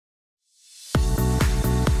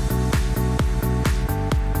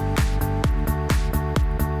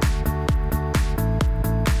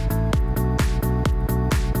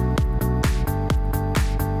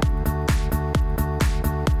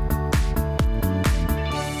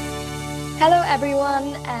Hello,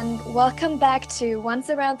 everyone, and welcome back to Once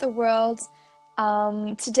Around the World.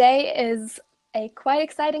 Today is a quite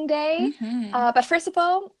exciting day, but first of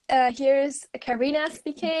all, here's Karina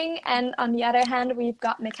speaking, and on the other hand, we've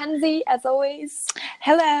got Mackenzie, as always.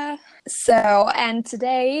 Hello. And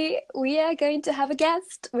today we are going to have a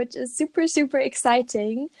guest, which is super, super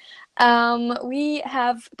exciting. We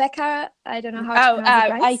have Becca. I don't know how to pronounce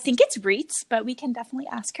it right. I think it's Reitz, but we can definitely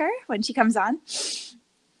ask her when she comes on.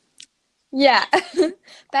 Yeah,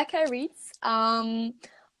 Becca Reitz, on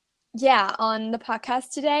the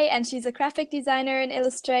podcast today, and she's a graphic designer and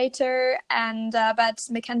illustrator, and but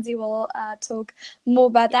Mackenzie will talk more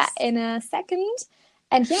about that in a second.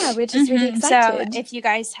 And yeah, we're just really excited. So if you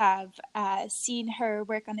guys have seen her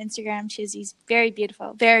work on Instagram, she has these very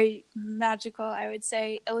beautiful, very magical, I would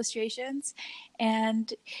say, illustrations,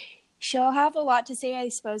 and she'll have a lot to say, I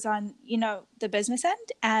suppose, on, the business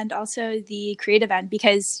end and also the creative end,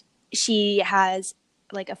 because she has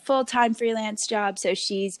like a full-time freelance job. So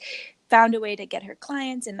she's found a way to get her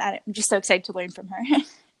clients, and I'm just so excited to learn from her.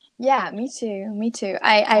 Yeah, me too.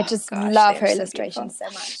 I just love her illustrations so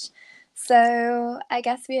much. So I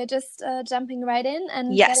guess we are just jumping right in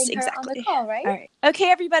and getting her on the call, right? All right. Okay,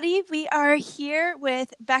 everybody, we are here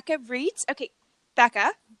with Becca Reitz. Okay,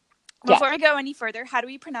 Becca, before we go any further, how do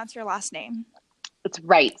we pronounce your last name? It's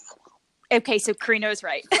Reitz. Okay, so Karina was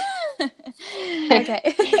right.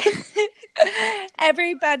 Okay.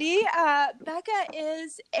 Everybody, Becca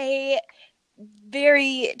is a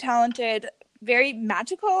very talented, very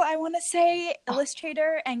magical, I want to say,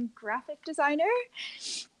 illustrator and graphic designer.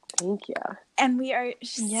 Thank you. And we are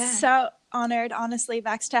so honored, honestly,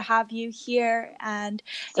 Bex, to have you here. And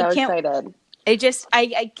so excited.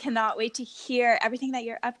 I cannot wait to hear everything that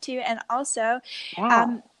you're up to. And also,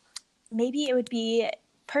 maybe it would be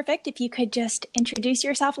perfect if you could just introduce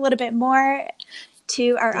yourself a little bit more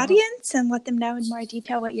to our audience and let them know in more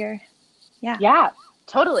detail what you're. Yeah,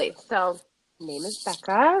 totally. So, name is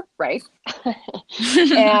Becca, right?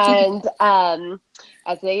 And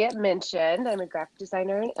as I mentioned, I'm a graphic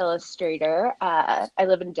designer and illustrator. I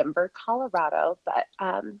live in Denver, Colorado, but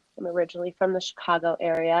I'm originally from the Chicago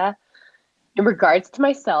area. In regards to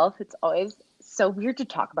myself, it's always so weird to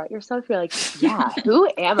talk about yourself. You're like, yeah, who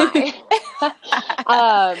am I?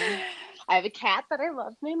 I have a cat that I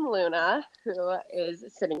love named Luna, who is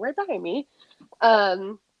sitting right behind me.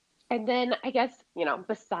 And then I guess,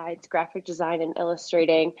 besides graphic design and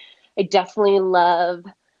illustrating, I definitely love,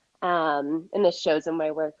 and this shows in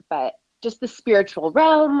my work, but just the spiritual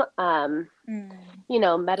realm,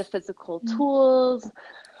 metaphysical tools,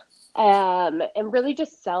 and really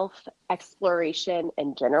just self-exploration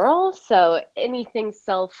in general. So anything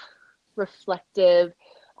self-reflective,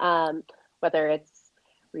 whether it's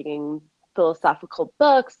reading philosophical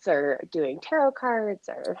books or doing tarot cards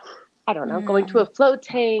or, I don't know, going to a float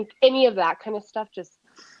tank, any of that kind of stuff. Just,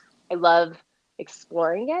 I love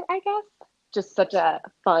exploring it, I guess. Just such a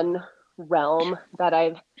fun realm that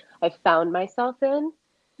I've found myself in.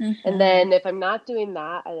 And then if I'm not doing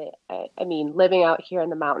that, I mean, living out here in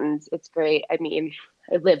the mountains, it's great. I mean,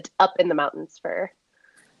 I lived up in the mountains for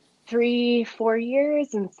 3-4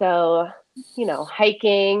 years. And so,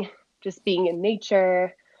 hiking, just being in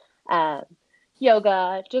nature,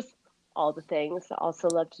 yoga, just all the things. I also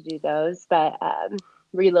love to do those, but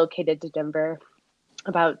relocated to Denver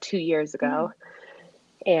about 2 years ago.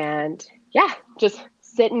 And just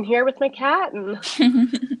sitting here with my cat and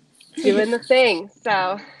doing the thing.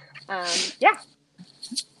 So, I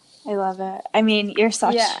love it. I mean, you're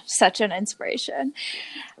such an inspiration.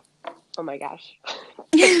 Oh my gosh.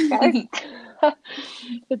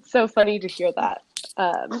 It's so funny to hear that.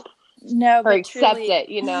 No, but or accept truly,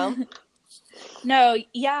 it, No,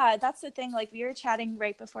 yeah, that's the thing. Like, we were chatting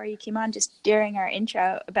right before you came on, just during our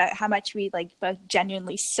intro, about how much we both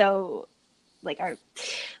genuinely are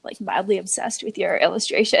mildly obsessed with your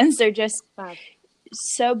illustrations. They're just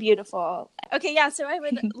so beautiful. Okay, so I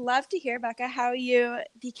would love to hear, Becca, how you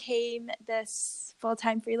became this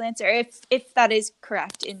full-time freelancer, if that is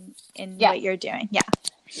correct in what you're doing. Yeah.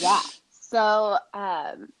 So,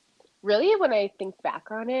 really, when I think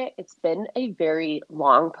back on it, it's been a very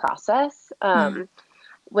long process.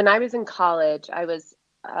 When I was in college, I was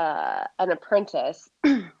an apprentice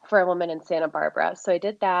for a woman in Santa Barbara. So I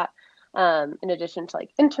did that in addition to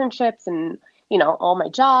internships and, all my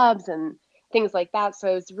jobs and things like that. So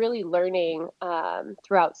I was really learning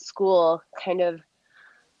throughout school kind of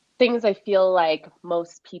things I feel like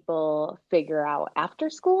most people figure out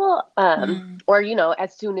after school or,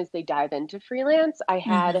 as soon as they dive into freelance. I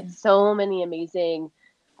had so many amazing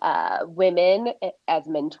women as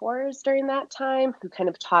mentors during that time who kind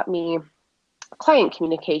of taught me client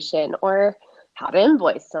communication or how to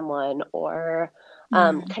invoice someone or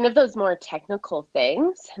kind of those more technical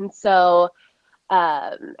things. And so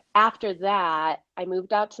after that, I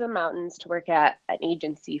moved out to the mountains to work at an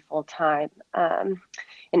agency full time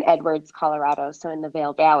in Edwards, Colorado, so in the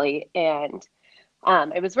Vail Valley. And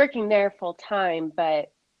I was working there full time,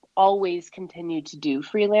 but always continued to do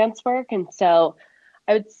freelance work. And so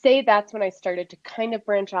I would say that's when I started to kind of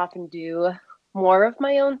branch off and do more of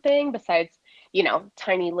my own thing besides,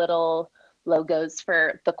 tiny little logos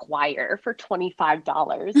for the choir for $25,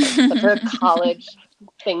 like such a college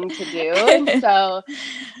thing to do. And so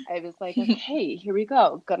I was like, okay, here we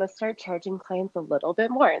go. Gonna start charging clients a little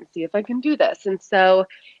bit more and see if I can do this. And so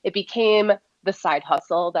it became the side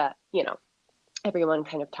hustle that, everyone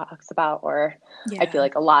kind of talks about, or I feel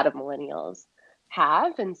like a lot of millennials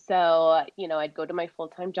have. And so, I'd go to my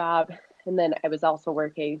full-time job, and then I was also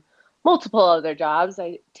working multiple other jobs.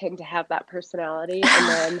 I tend to have that personality.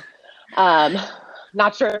 And then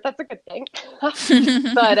not sure if that's a good thing,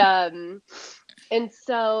 but and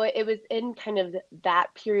so it was in kind of that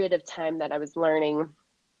period of time that I was learning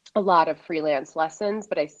a lot of freelance lessons,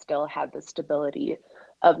 but I still had the stability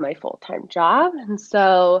of my full-time job. And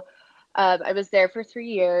so I was there for 3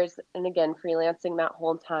 years, and again, freelancing that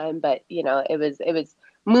whole time, but it was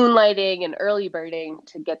moonlighting and early birding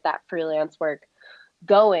to get that freelance work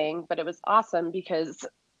going. But it was awesome because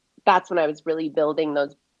that's when I was really building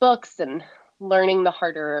those books and learning the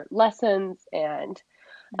harder lessons, and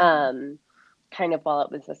kind of while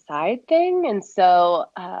it was a side thing. And so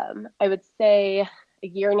I would say a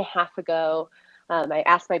year and a half ago, I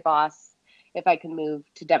asked my boss if I could move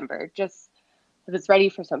to Denver. Just I was ready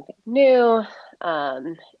for something new,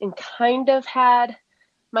 and kind of had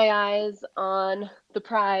my eyes on the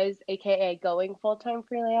prize, aka going full-time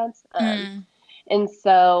freelance. And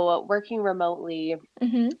so working remotely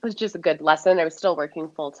was just a good lesson. I was still working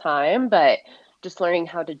full-time, but just learning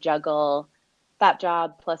how to juggle that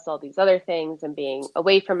job plus all these other things and being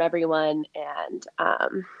away from everyone.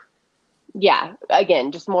 And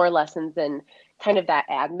again, just more lessons in kind of that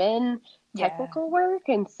admin technical work.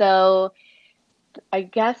 And so I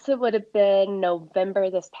guess it would have been November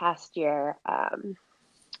this past year.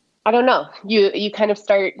 I don't know. You kind of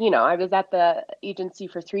start, I was at the agency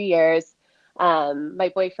for 3 years.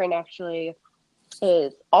 My boyfriend actually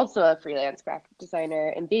is also a freelance graphic designer,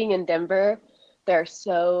 and being in Denver, there are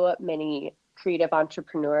so many creative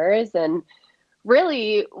entrepreneurs, and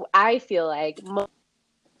really, I feel like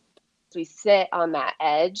we sit on that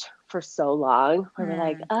edge for so long where we're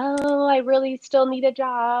like, oh, I really still need a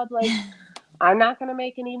job. Like, I'm not going to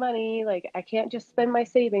make any money. Like, I can't just spend my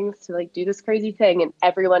savings to like do this crazy thing. And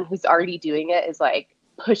everyone who's already doing it is like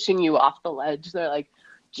pushing you off the ledge. They're like,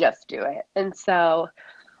 just do it. And so,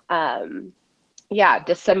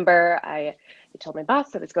 December, I told my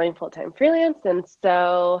boss I was going full-time freelance. And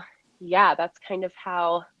so, that's kind of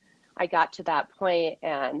how I got to that point.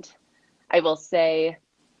 And I will say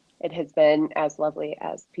it has been as lovely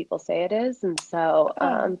as people say it is. And so,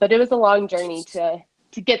 but it was a long journey to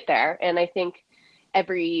get there. And I think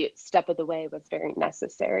every step of the way was very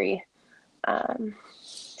necessary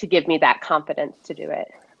to give me that confidence to do it.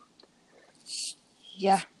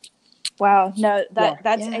 Yeah. Wow. No,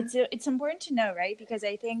 it's important to know, right? Because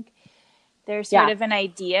I think there's sort of an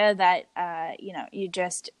idea that, you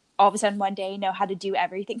just all of a sudden one day know how to do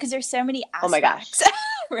everything, because there's so many aspects. Oh my gosh.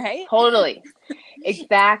 Right? Totally.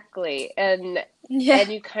 Exactly. And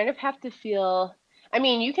you kind of have to feel, I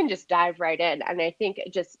mean, you can just dive right in. And I think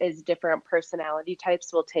it just is different personality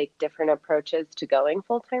types will take different approaches to going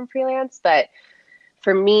full-time freelance. But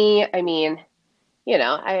for me, I mean,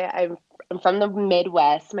 I'm from the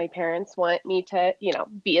Midwest. My parents want me to,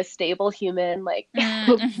 be a stable human, like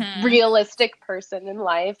realistic person in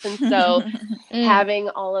life. And so having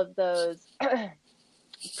all of those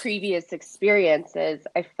previous experiences,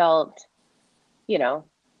 I felt,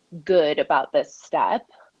 good about this step.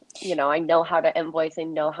 I know how to invoice. I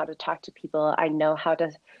know how to talk to people. I know how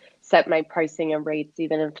to set my pricing and rates,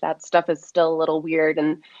 even if that stuff is still a little weird.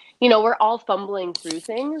 And, we're all fumbling through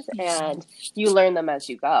things, and you learn them as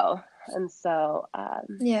you go. And so,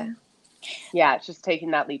 it's just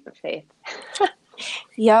taking that leap of faith.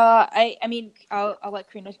 Yeah, I mean, I'll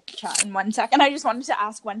let Karina chat in 1 second. I just wanted to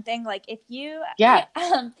ask one thing, like if you,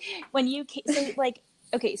 when you, so like,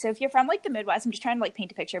 okay, so if you're from like the Midwest, I'm just trying to like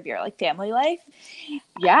paint a picture of your like family life.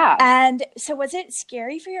 Yeah. And so was it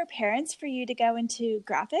scary for your parents for you to go into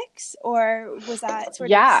graphics, or was that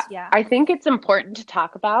sort of, I think it's important to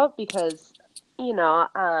talk about because,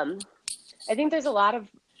 I think there's a lot of,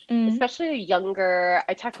 especially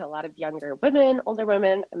I talk to a lot of younger women, older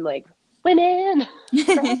women. I'm like, women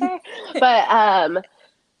forever. But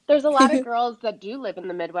there's a lot of girls that do live in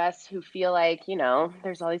the Midwest who feel like,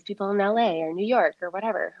 there's all these people in LA or New York or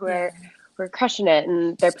whatever who are crushing it,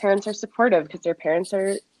 and their parents are supportive because their parents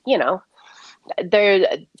are,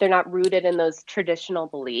 they're not rooted in those traditional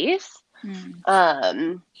beliefs.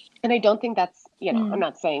 And I don't think that's, I'm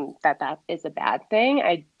not saying that that is a bad thing.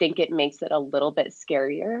 I think it makes it a little bit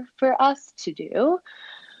scarier for us to do.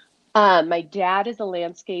 My dad is a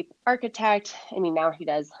landscape architect. I mean, now he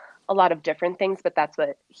does a lot of different things, but that's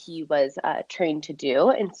what he was trained to do.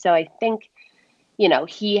 And so I think,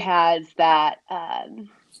 he has that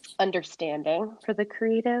understanding for the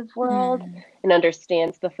creative world and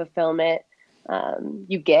understands the fulfillment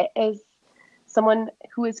you get as someone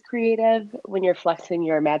who is creative when you're flexing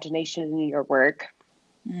your imagination in your work.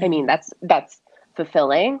 I mean, that's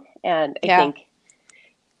fulfilling. And I think,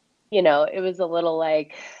 it was a little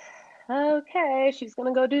like, okay, she's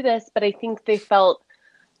going to go do this. But I think they felt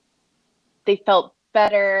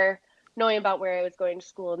better knowing about where I was going to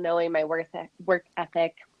school, knowing my work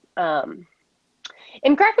ethic.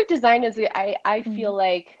 And graphic design is, I feel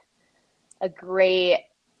like, a great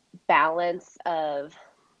balance of,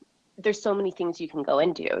 there's so many things you can go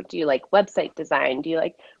and do. Do you like website design? Do you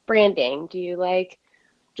like branding? Do you like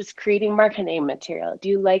just creating marketing material? Do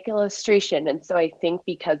you like illustration? And so I think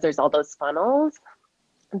because there's all those funnels,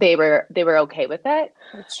 they were okay with it.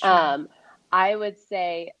 I would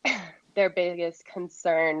say their biggest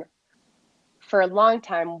concern for a long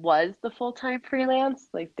time was the full-time freelance.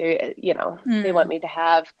 Like they want me to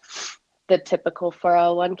have the typical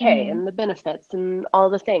 401k and the benefits and all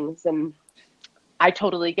the things. And I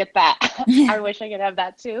totally get that. I wish I could have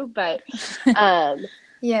that too. But at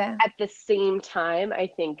the same time, I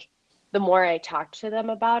think the more I talk to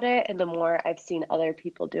them about it and the more I've seen other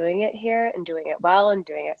people doing it here and doing it well and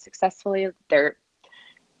doing it successfully, they're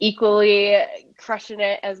equally crushing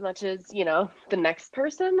it as much as, the next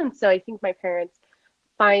person. And so I think my parents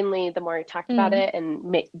finally, the more I talked about it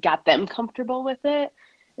and got them comfortable with it.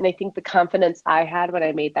 And I think the confidence I had when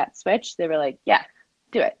I made that switch, they were like, yeah,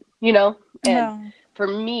 do it, And for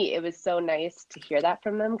me, it was so nice to hear that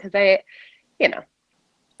from them because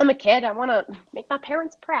I'm a kid. I want to make my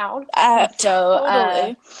parents proud.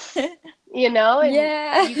 Totally. And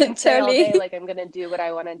you can say all day, like, I'm going to do what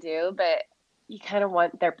I want to do, but you kind of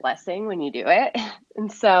want their blessing when you do it.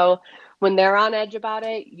 And so when they're on edge about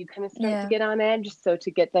it, you kind of start to get on edge. So to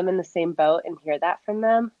get them in the same boat and hear that from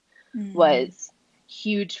them was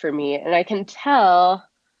huge for me. And I can tell,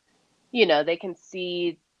 they can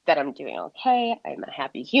see that I'm doing okay. I'm a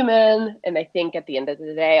happy human. And I think at the end of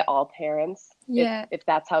the day, all parents, if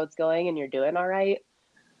that's how it's going and you're doing all right,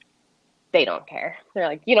 they don't care. They're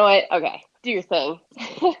like, you know what? Okay, do your thing.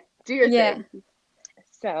 Do your thing.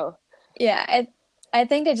 So. Yeah, I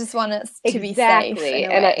think they just want us to be safe.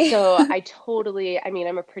 And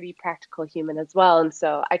I'm a pretty practical human as well. And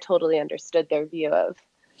so I totally understood their view of,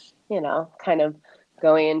 kind of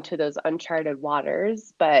going into those uncharted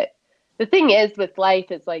waters. But the thing is with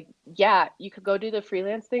life is like, you could go do the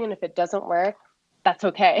freelance thing. And if it doesn't work, that's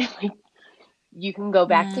okay. Like, you can go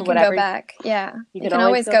back to whatever. You can go back. Yeah. You can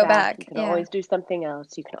always go back. You can always do something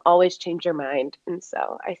else. You can always change your mind. And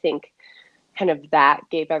so I think kind of that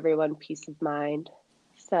gave everyone peace of mind.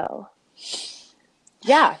 So,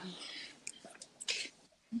 yeah.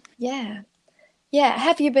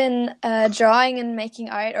 Have you been drawing and making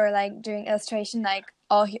art or like doing illustration like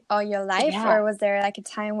all your life, or was there like a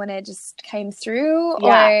time when it just came through?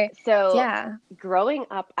 Growing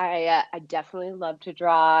up, I definitely loved to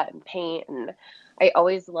draw and paint, and I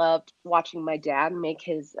always loved watching my dad make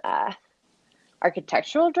his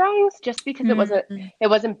architectural drawings, just because it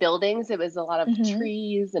wasn't buildings, it was a lot of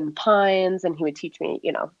trees and pines, and he would teach me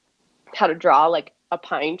how to draw like a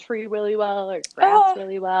pine tree really well or grass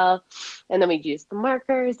really well, and then we'd use the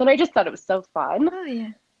markers, and I just thought it was so fun.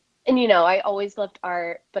 And I always loved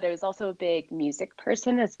art, but I was also a big music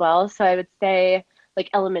person as well. So I would say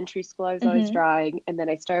like elementary school I was always drawing, and then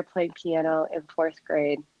I started playing piano in 4th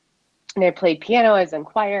grade, and I played piano, I was in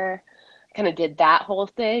choir, kind of did that whole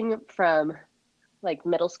thing from like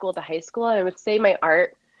middle school to high school. And I would say my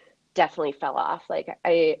art definitely fell off. Like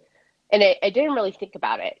I didn't really think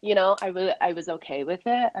about it. I was okay with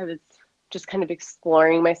it. I was just kind of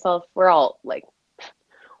exploring myself. We're all like,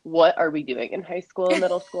 what are we doing in high school and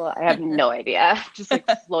middle school? I have no idea. Just like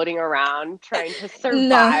floating around trying to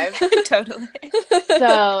survive. No, totally.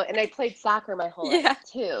 So, and I played soccer my whole life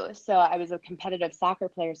too. So I was a competitive soccer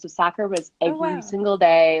player. So soccer was every single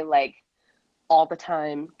day, like all the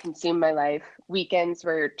time, consumed my life. Weekends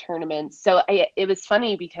were tournaments. So it was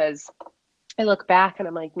funny because I look back and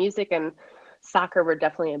I'm like, music and soccer were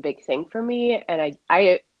definitely a big thing for me. And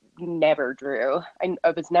I never drew.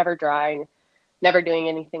 I was never drawing, never doing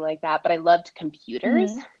anything like that. But I loved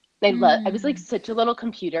computers. I was like such a little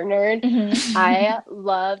computer nerd. I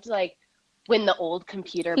loved like when the old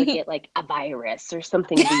computer would get like a virus or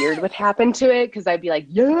something weird would happen to it, because I'd be like,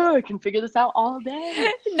 yeah, I can figure this out all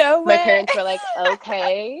day. No way. My parents were like,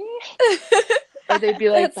 okay. Or they'd be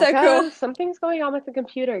like, That's so cool. Something's going on with the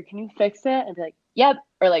computer. Can you fix it? I'd be like, yep.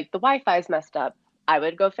 Or like the Wi-Fi's messed up. I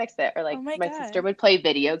would go fix it. Or like my sister would play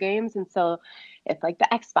video games. And so if like the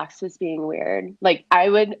Xbox was being weird, like I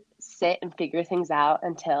would sit and figure things out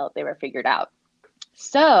until they were figured out.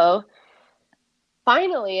 So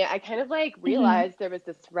finally, I kind of like realized there was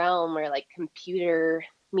this realm where like computer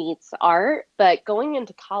meets art, but going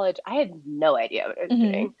into college, I had no idea what I was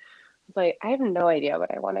doing. I was like, I have no idea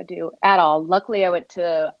what I want to do at all. Luckily, I went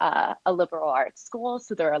to a liberal arts school,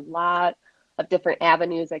 so there are a lot of different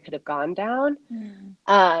avenues I could have gone down. And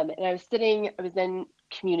I was in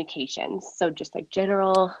communications, so just like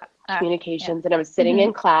general communications, and I was sitting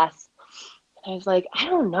in class, and I was like, I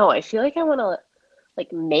don't know, I feel like I want to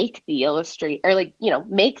like make the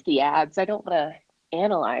make the ads. I don't want to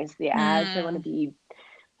analyze the ads. I want to be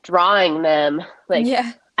drawing them. Like,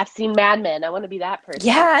 I've seen Mad Men. I want to be that person.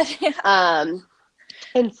 Yeah.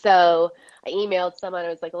 And so I emailed someone. I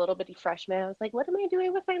was like a little bitty freshman. I was like, what am I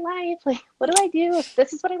doing with my life? Like, what do I do if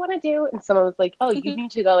this is what I want to do? And someone was like, oh, you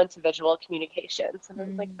need to go into visual communications. And I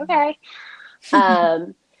was like, okay.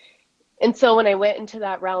 And so when I went into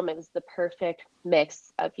that realm, it was the perfect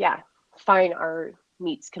mix of, fine art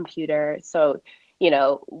meets computer. So,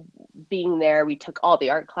 being there, we took all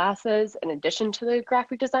the art classes in addition to the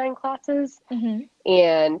graphic design classes.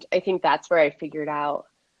 And I think that's where I figured out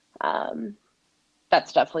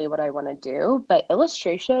that's definitely what I want to do. But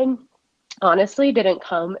illustration honestly didn't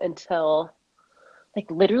come until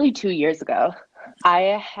like literally 2 years ago.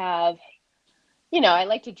 I have, I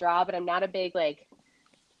like to draw, but I'm not a big like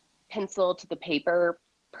pencil to the paper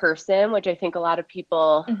person, which I think a lot of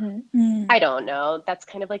people, I don't know, that's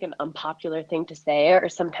kind of like an unpopular thing to say. Or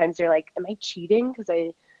sometimes you're like, am I cheating? Because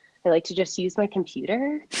I like to just use my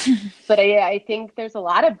computer. But I think there's a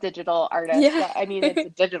lot of digital artists. It's a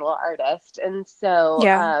digital artist. And so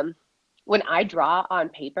when I draw on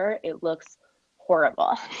paper, it looks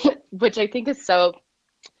horrible, which I think is so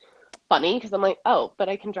funny, because I'm like, oh, but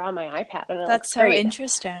I can draw on my iPad. And that's so great.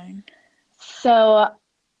 Interesting. So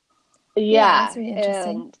that's really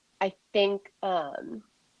interesting. And I think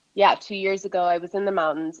 2 years ago I was in the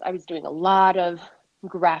mountains. I was doing a lot of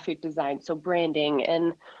graphic design, so branding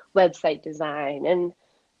and website design and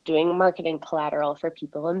doing marketing collateral for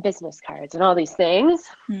people and business cards and all these things.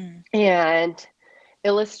 And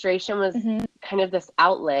illustration was kind of this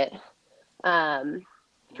outlet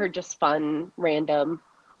for just fun, random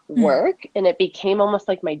work. And it became almost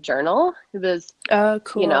like my journal. It was,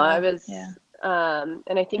 cool. I was,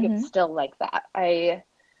 and I think it's still like that. I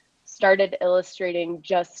started illustrating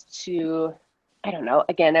just to, I don't know,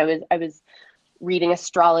 again, I was reading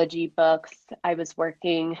astrology books. I was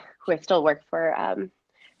working, who I still work for, her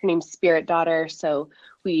name's Spirit Daughter. So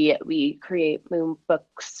we create moon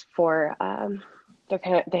books for,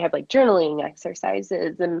 they have like journaling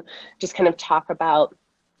exercises and just kind of talk about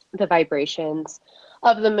the vibrations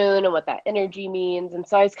of the moon and what that energy means. And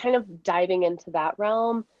so I was kind of diving into that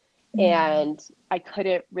realm, and I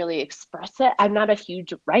couldn't really express it. I'm not a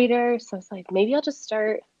huge writer. So I was like, maybe I'll just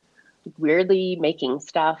start weirdly making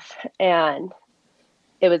stuff. And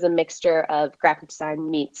it was a mixture of graphic design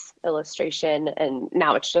meets illustration. And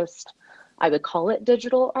now it's just, I would call it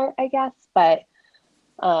digital art, I guess. But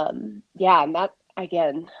and that,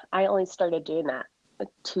 again, I only started doing that like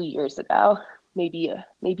 2 years ago, maybe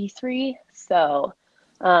 3. So,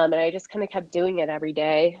 and I just kind of kept doing it every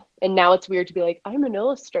day. And now it's weird to be like, I'm an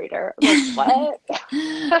illustrator. I'm like,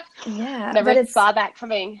 what? Never saw that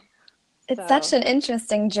coming. It's such an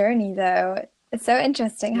interesting journey, though. It's so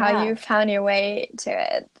interesting how you found your way to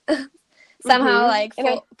it. Somehow, like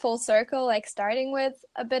full circle, like starting with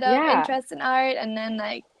a bit of interest in art and then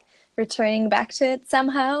like returning back to it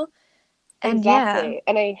somehow. And exactly.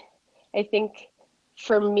 And I think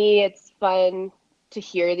for me, it's fun to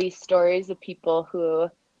hear these stories of people who,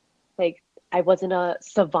 like, I wasn't a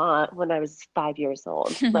savant when I was 5 years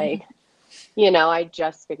old. Like, I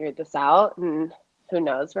just figured this out, and who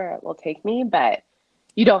knows where it will take me. But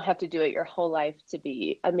you don't have to do it your whole life to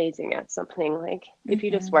be amazing at something. Like, if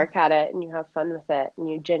you just work at it and you have fun with it and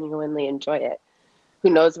you genuinely enjoy it, who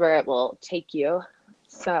knows where it will take you.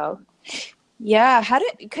 So yeah,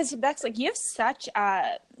 because Bex, like, you have such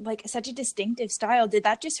a distinctive style. Did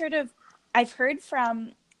that just sort of, I've heard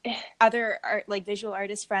from other art, like visual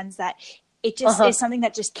artist friends, that it just is something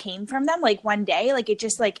that just came from them, like one day, like it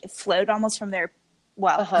just like flowed almost from their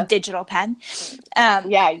digital pen.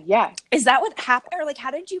 Yeah. Is that what happened, or like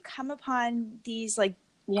how did you come upon these like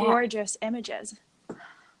gorgeous images?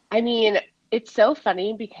 I mean, it's so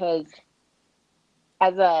funny because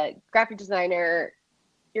as a graphic designer,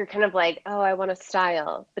 you're kind of like, oh, I want a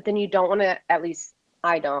style, but then you don't want to, at least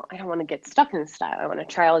I don't want to get stuck in a style. I want to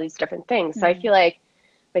try all these different things. So I feel like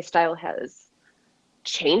my style has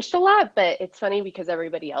changed a lot, but it's funny because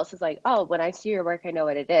everybody else is like, oh, when I see your work, I know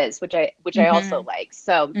what it is, which I also like.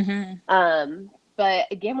 So, but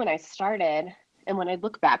again, when I started and when I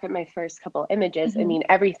look back at my first couple images, I mean,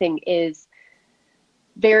 everything is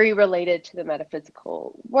very related to the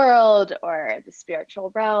metaphysical world or the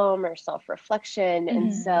spiritual realm or self-reflection.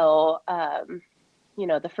 And so, you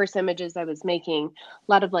know, the first images I was making,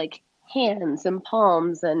 a lot of like hands and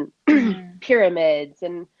palms and pyramids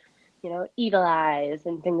and, you know, evil eyes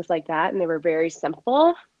and things like that. And they were very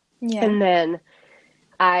simple. Yeah. And then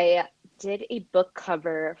I did a book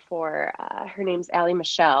cover for, her name's Allie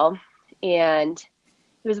Michelle. And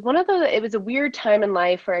it was it was a weird time in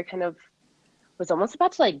life where I kind of was almost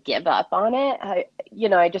about to like give up on it.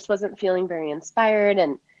 I just wasn't feeling very inspired,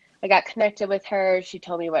 and I got connected with her. She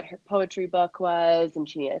told me what her poetry book was and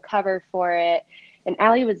she needed a cover for it. And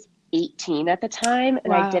Allie was 18 at the time,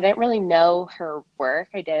 and I didn't really know her work.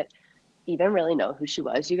 I didn't even really know who she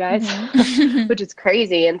was, you guys, which is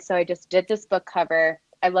crazy. And so I just did this book cover.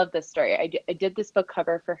 I love this story. I did this book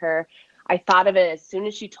cover for her. I thought of it as soon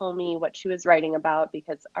as she told me what she was writing about,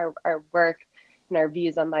 because our work and our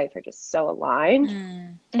views on life are just so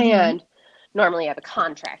aligned. And normally I have a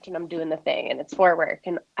contract and I'm doing the thing and it's for work.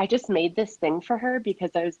 And I just made this thing for her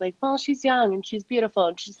because I was like, well, she's young and she's beautiful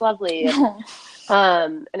and she's lovely.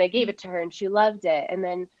 And I gave it to her and she loved it. And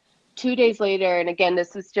then 2 days later, and again,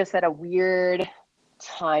 this was just at a weird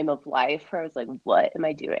time of life where I was like, what am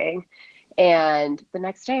I doing? And the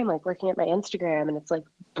next day I'm like looking at my Instagram and it's like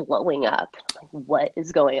blowing up. Like, what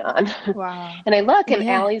is going on? Wow. And I look and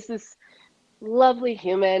Allie's this lovely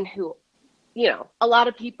human who, you know, a lot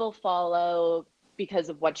of people follow because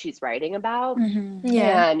of what she's writing about.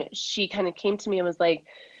 And she kind of came to me and was like,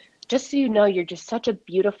 just so you know, you're just such a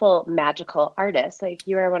beautiful, magical artist. Like,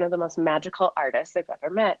 you are one of the most magical artists I've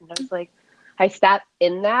ever met. And I was like, I sat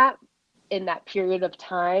in that period of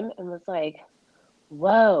time and was like,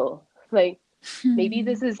 whoa, like maybe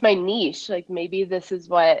this is my niche. Like maybe this is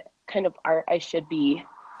what kind of art I should be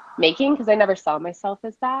making, because I never saw myself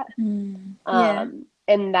as that.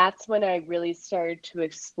 And that's when I really started to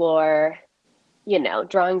explore, you know,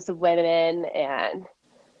 drawings of women and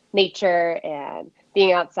nature and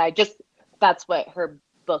being outside. Just that's what her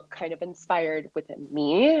book kind of inspired within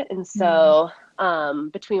me. And so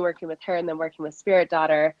between working with her and then working with Spirit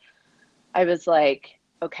Daughter, I was like,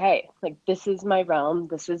 okay, like this is my realm.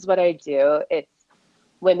 This is what I do. It's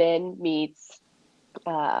women meets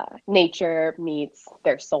nature meets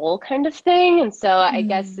their soul kind of thing. And so I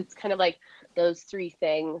guess it's kind of like those three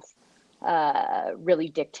things really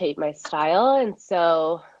dictate my style. And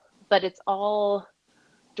so, but it's all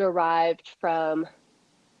derived from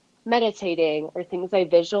meditating or things I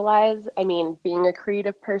visualize. I mean, being a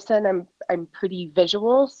creative person, I'm pretty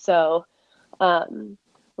visual. So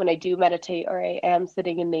when I do meditate or I am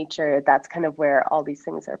sitting in nature, that's kind of where all these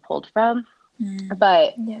things are pulled from.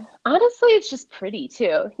 But honestly, it's just pretty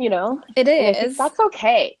too, you know? It is. And I think that's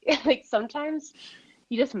okay. Like sometimes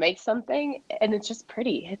you just make something and it's just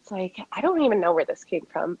pretty. It's like, I don't even know where this came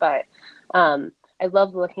from, but I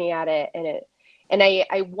love looking at it, and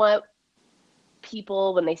I want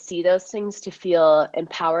people, when they see those things, to feel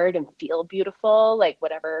empowered and feel beautiful, like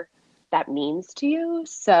whatever that means to you.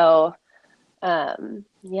 So and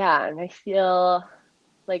I feel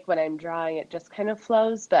like when I'm drawing, it just kind of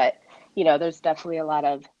flows, but you know, there's definitely a lot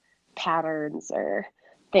of patterns or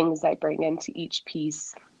things I bring into each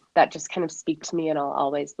piece that just kind of speak to me and I'll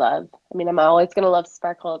always love. I mean, I'm always going to love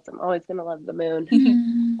sparkles. I'm always going to love the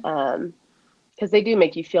moon. Because they do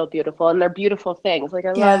make you feel beautiful, and they're beautiful things. Like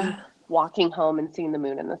I love walking home and seeing the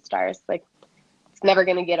moon and the stars. Like it's never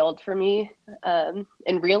going to get old for me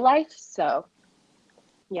in real life. So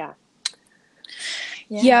yeah,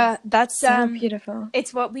 that's so beautiful.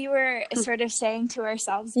 It's what we were sort of saying to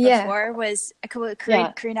ourselves before, was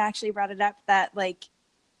Karina actually brought it up, that like,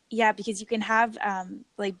 because you can have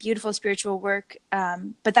like beautiful spiritual work,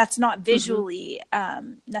 but that's not visually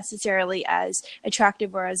necessarily as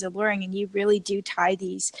attractive or as alluring, and you really do tie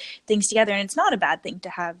these things together, and it's not a bad thing to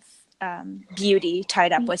have beauty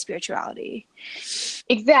tied up with spirituality.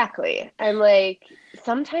 Exactly. And like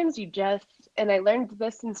sometimes you just, and I learned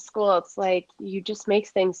this in school, it's like you just make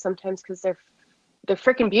things sometimes because they're they're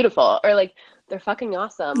freaking beautiful, or like they're fucking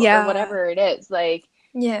awesome, or whatever it is. Like,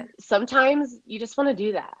 Yeah. sometimes you just want to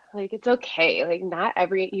do that. Like, it's okay. Like,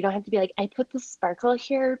 you don't have to be like, I put the sparkle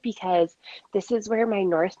here because this is where my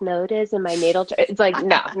north node is in my natal chart. It's like,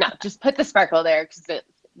 no, just put the sparkle there because it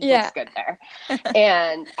looks good there.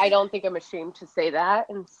 And I don't think I'm ashamed to say that.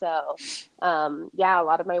 And so, a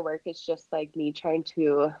lot of my work is just like me trying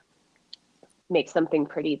to make something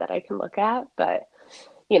pretty that I can look at. But,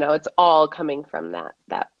 it's all coming from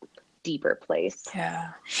that deeper place.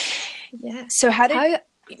 Yeah. Yeah. So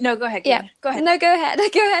no, go ahead. Yeah. Go ahead. No, go ahead.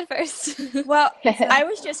 Go ahead first. Well, I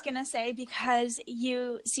was just going to say, because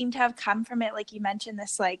you seem to have come from it, like you mentioned,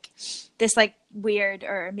 this weird,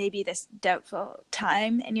 or maybe this doubtful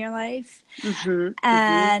time in your life. Mm-hmm,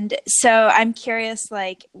 and so I'm curious,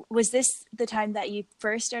 like, was this the time that you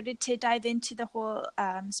first started to dive into the whole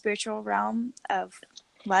spiritual realm of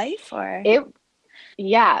life, or?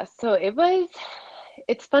 So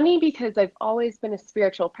it's funny because I've always been a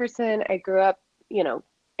spiritual person. I grew up,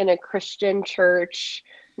 in a Christian church,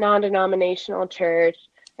 non-denominational church.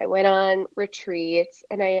 I went on retreats,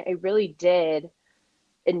 and I really did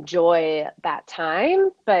enjoy that time.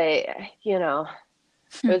 But, I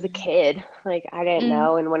was a kid, like, I didn't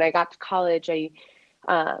know. And when I got to college, I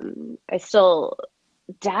still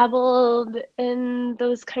dabbled in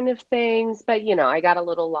those kind of things, but I got a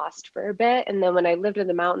little lost for a bit. And then when I lived in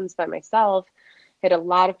the mountains by myself, I had a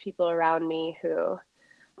lot of people around me who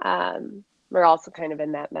were also kind of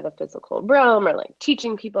in that metaphysical realm, or like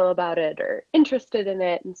teaching people about it or interested in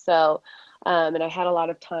it. And so, and I had a lot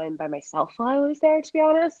of time by myself while I was there, to be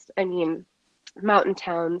honest. I mean, mountain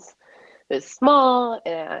towns, it was small,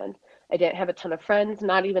 and I didn't have a ton of friends,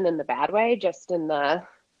 not even in the bad way, just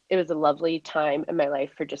it was a lovely time in my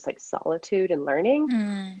life for just like solitude and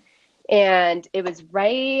learning. And it was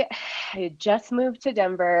I had just moved to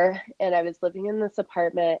Denver, and I was living in this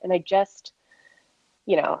apartment, and I just,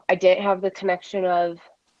 I didn't have the connection of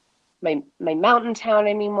my mountain town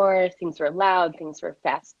anymore. Things were loud, things were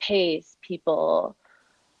fast paced. People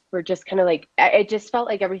were just kind of like, I just felt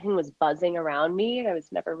like everything was buzzing around me, and I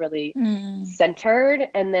was never really centered.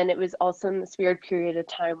 And then it was also in this weird period of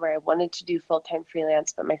time where I wanted to do full-time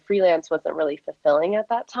freelance, but my freelance wasn't really fulfilling at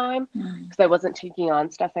that time because I wasn't taking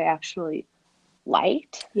on stuff I actually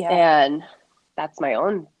liked. And that's my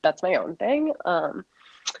own thing.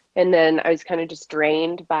 And then I was kind of just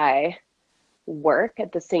drained by work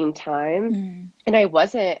at the same time. And I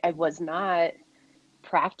was not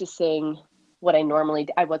practicing what I normally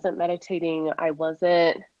do. I wasn't meditating. I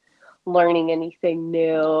wasn't learning anything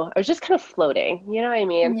new. I was just kind of floating, you know what I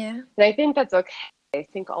mean? Yeah. And I think that's okay. I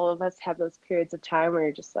think all of us have those periods of time where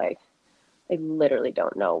you're just like, I literally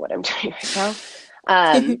don't know what I'm doing right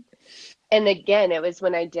now. And again, it was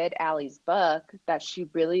when I did Allie's book that she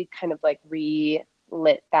really kind of like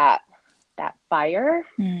relit that fire.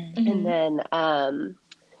 And then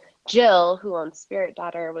Jill, who owns Spirit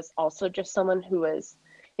Daughter, was also just someone who was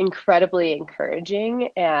incredibly encouraging,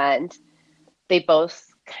 and they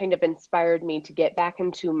both kind of inspired me to get back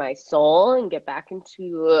into my soul and get back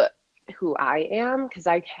into who I am, because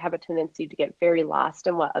I have a tendency to get very lost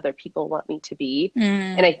in what other people want me to be.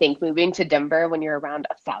 And I think moving to Denver when you're around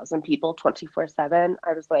 1,000 people 24/7,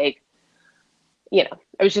 I was like, I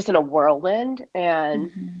was just in a whirlwind.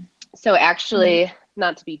 And so actually,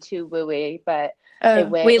 not to be too woo-y, but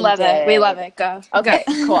we love it. We love it. Go. Okay,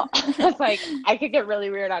 cool. It's like, I could get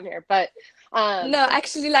really weird on here, but no,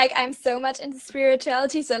 actually, like, I'm so much into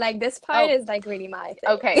spirituality, so like this part is like really my thing.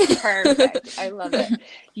 Okay, perfect. I love it.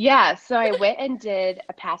 Yeah, so I went and did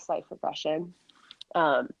a past life regression.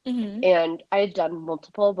 And I had done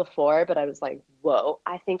multiple before, but I was like, whoa,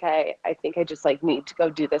 I think I just like need to go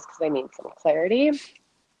do this because I need some clarity.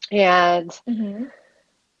 And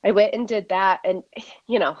I went and did that, and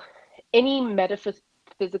any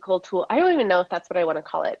metaphysical tool, I don't even know if that's what I want to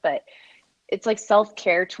call it, but it's like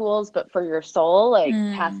self-care tools, but for your soul, like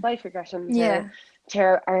past life regressions.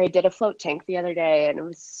 Or I did a float tank the other day, and it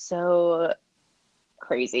was so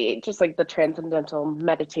crazy. Just like the transcendental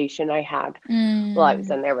meditation I had while I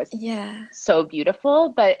was in there was so beautiful.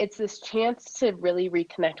 But it's this chance to really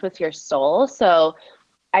reconnect with your soul. So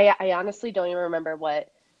I honestly don't even remember what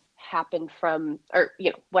happened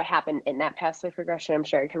what happened in that past life regression. I'm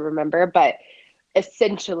sure I can remember, but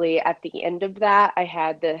essentially at the end of that, I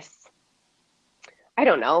had this, I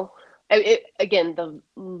don't know, again, the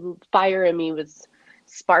fire in me was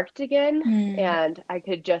sparked again, and I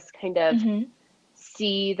could just kind of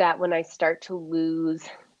see that when I start to lose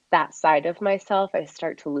that side of myself, I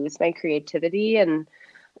start to lose my creativity. And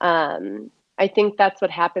I think that's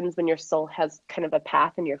what happens when your soul has kind of a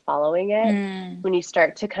path and you're following it. When you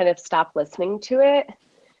start to kind of stop listening to it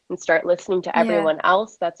and start listening to everyone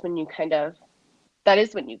else, that's when you that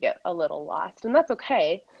is when you get a little lost, and that's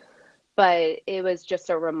okay. But it was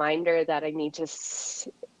just a reminder that I need to,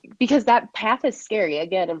 because that path is scary.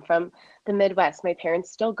 Again, I'm from the Midwest. My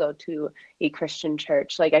parents still go to a Christian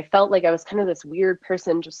church. Like, I felt like I was kind of this weird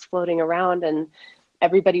person just floating around, and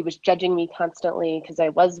everybody was judging me constantly because I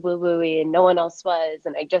was woo-wooey and no one else was.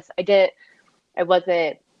 And I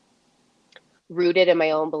wasn't rooted in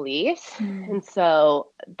my own beliefs. And so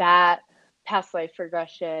that past life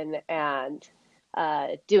regression and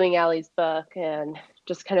doing Allie's book and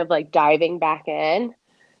just kind of like diving back in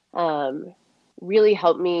really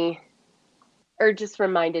helped me, or just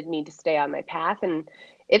reminded me to stay on my path. And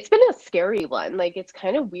it's been a scary one. Like, it's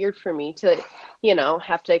kind of weird for me to,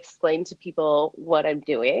 have to explain to people what I'm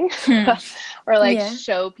doing or like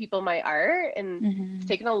show people my art. And it's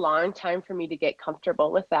taken a long time for me to get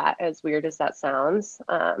comfortable with that, as weird as that sounds.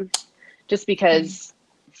 Just because,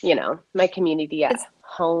 my community at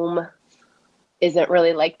home isn't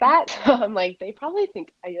really like that. So I'm like, they probably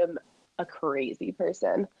think I am a crazy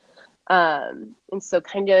person. And so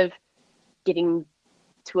kind of getting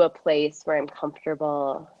to a place where I'm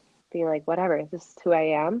comfortable being like, whatever, this is who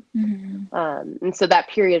I am. And so that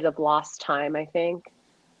period of lost time, I think,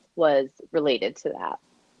 was related to that.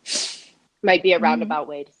 Might be a roundabout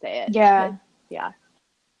way to say it. Yeah. Yeah.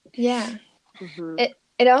 Yeah. It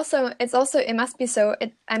must be so,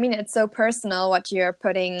 it's so personal what you're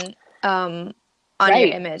putting on your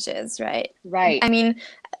images, right? Right. I mean,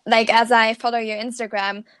 like, as I follow your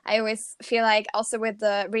Instagram, I always feel like also with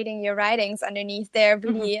the reading your writings underneath, they're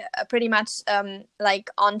really pretty much like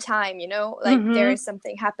on time, like there is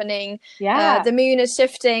something happening. Yeah. The moon is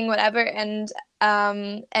shifting, whatever, and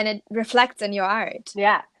it reflects in your art.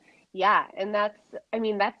 Yeah. Yeah. And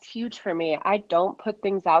that's huge for me. I don't put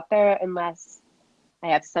things out there unless I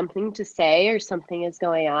have something to say or something is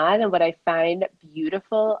going on. And what I find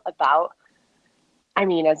beautiful about,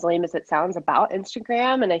 as lame as it sounds, about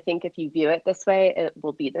Instagram, and I think if you view it this way, it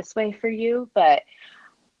will be this way for you, but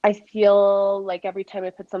I feel like every time I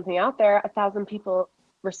put something out there, 1,000 people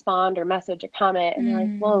respond or message or comment, and they're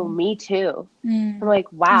like, whoa, me too. I'm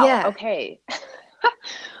like, wow, okay.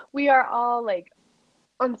 We are all like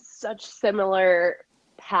on such similar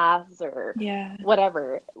paths or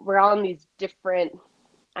whatever. We're all on these different,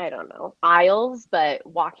 I don't know, aisles, but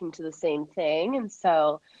walking to the same thing. And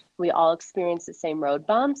so we all experience the same road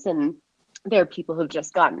bumps, and there are people who've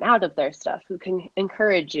just gotten out of their stuff who can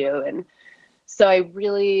encourage you. And so I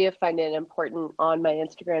really find it important on my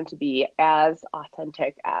Instagram to be as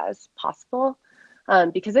authentic as possible,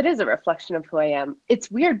 because it is a reflection of who I am.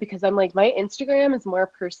 It's weird because I'm like, my Instagram is more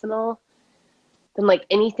personal than like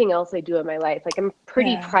anything else I do in my life. Like, I'm a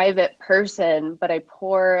pretty private person, but I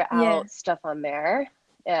pour out stuff on there,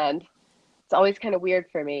 and it's always kind of weird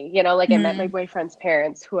for me. Like, I met my boyfriend's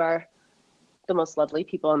parents, who are the most lovely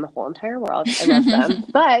people in the whole entire world. I love them.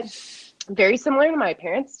 But very similar to my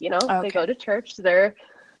parents, they go to church. But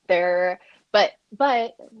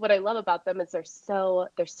what I love about them is they're so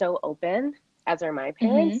open, as are my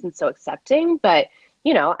parents, and so accepting. But,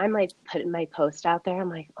 I'm like putting my post out there. I'm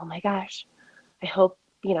like, oh my gosh, I hope,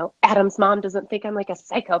 Adam's mom doesn't think I'm like a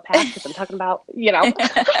psychopath because I'm talking about,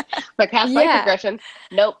 my past life regression.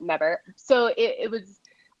 Nope, never. So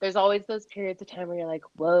there's always those periods of time where you're like,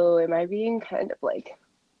 whoa, am I being kind of like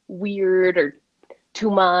weird or too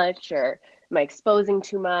much, or am I exposing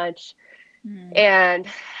too much? And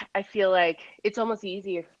I feel like it's almost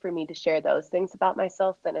easier for me to share those things about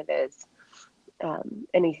myself than it is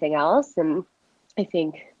anything else. And I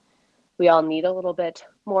think we all need a little bit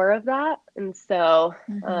more of that. And so,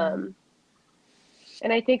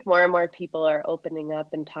 and I think more and more people are opening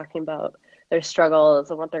up and talking about their struggles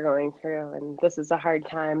and what they're going through. And this is a hard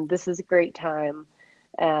time. This is a great time.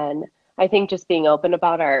 And I think just being open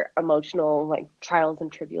about our emotional like trials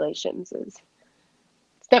and tribulations it's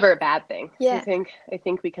never a bad thing. I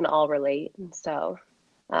think we can all relate. And so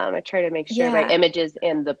I try to make sure my images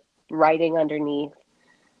and the writing underneath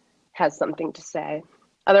has something to say.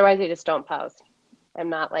 Otherwise, I just don't post. I'm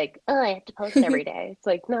not like, oh, I have to post every day. It's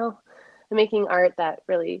like, no, I'm making art that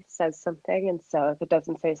really says something. And so if it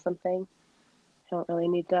doesn't say something, I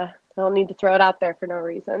don't need to throw it out there for no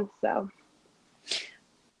reason. So.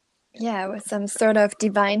 Yeah, with some sort of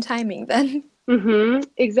divine timing then.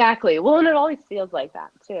 Exactly. Well, and it always feels like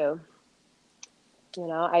that too.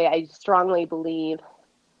 I strongly believe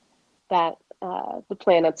that the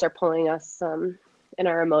planets are pulling us in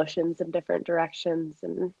our emotions in different directions.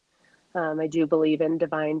 And I do believe in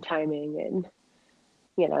divine timing, and,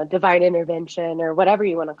 divine intervention or whatever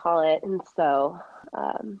you want to call it. And so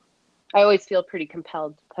I always feel pretty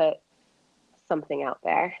compelled to put something out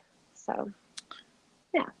there. So,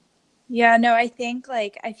 yeah. Yeah, no, I think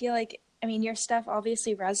I feel like, I mean, your stuff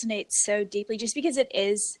obviously resonates so deeply just because it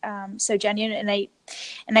is so genuine.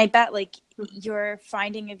 And I bet your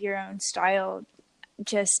finding of your own style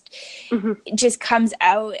just comes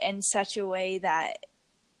out in such a way that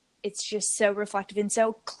it's just so reflective and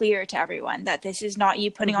so clear to everyone that this is not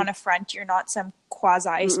you putting on a front. You're not some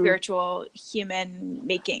quasi spiritual human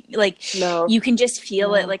making, No. You can just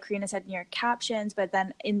feel it, like Karina said in your captions, but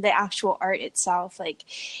then in the actual art itself,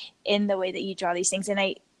 in the way that you draw these things.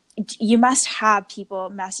 And you must have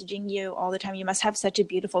people messaging you all the time. You must have such a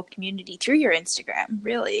beautiful community through your Instagram,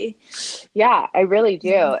 really. Yeah, I really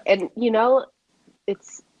do. And,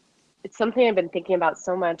 it's something I've been thinking about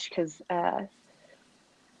so much because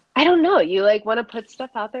I don't know, you want to put stuff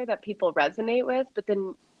out there that people resonate with, but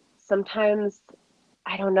then sometimes,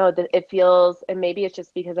 I don't know, that it feels, and maybe it's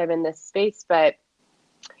just because I'm in this space, but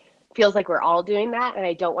it feels like we're all doing that. And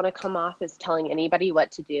I don't want to come off as telling anybody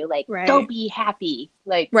what to do. Go be happy.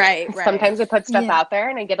 Right. Sometimes I put stuff out there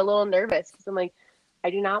and I get a little nervous because I'm I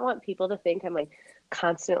do not want people to think I'm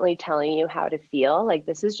constantly telling you how to feel.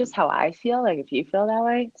 This is just how I feel. If you feel that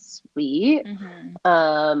way, sweet.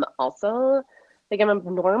 Also, I'm a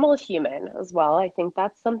normal human as well. I think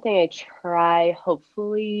that's something I try,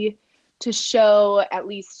 hopefully, to show at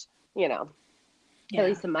least, at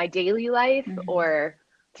least in my daily life or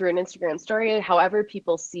through an Instagram story, however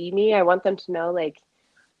people see me. I want them to know,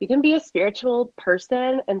 you can be a spiritual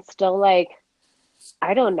person and still,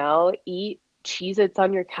 I don't know, eat Cheez-Its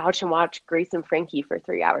on your couch and watch Grace and Frankie for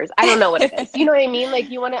 3 hours. I don't know what it is. You know what I mean?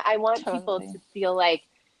 I want people to feel like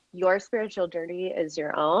your spiritual journey is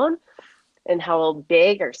your own. And how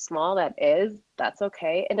big or small that is, that's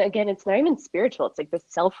okay. And again, it's not even spiritual. It's the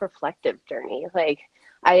self-reflective journey. My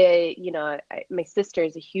sister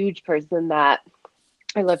is a huge person that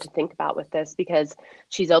I love to think about with this because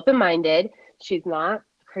she's open-minded. She's not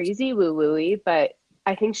crazy woo-woo-y, but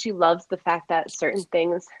I think she loves the fact that certain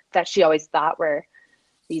things that she always thought were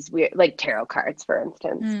these weird, tarot cards, for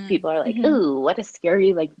instance. People are ooh, what a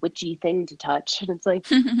scary, witchy thing to touch. And it's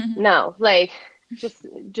no,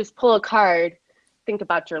 just pull a card, think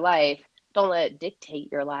about your life. Don't let it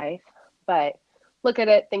dictate your life, but look at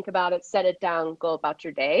it, think about it, set it down, go about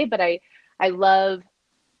your day. But I love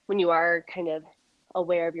when you are kind of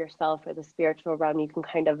aware of yourself or the spiritual realm, you can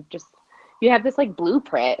kind of you have this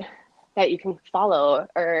blueprint that you can follow,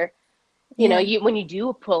 or when you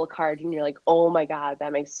do pull a card and you're oh my God,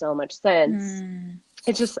 that makes so much sense.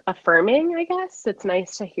 It's just affirming, I guess. It's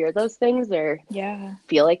nice to hear those things or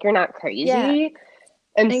feel like you're not crazy. Yeah.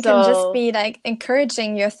 And it can just be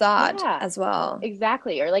encouraging your thought as well.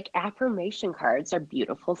 Exactly. Or affirmation cards are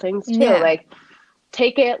beautiful things too.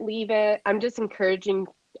 Take it, leave it. I'm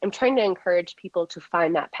trying to encourage people to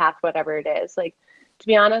find that path, whatever it is. To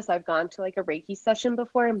be honest, I've gone to a Reiki session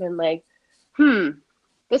before and been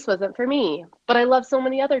this wasn't for me, but I love so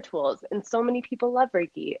many other tools and so many people love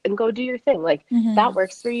Reiki, and go do your thing. That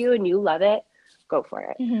works for you and you love it, go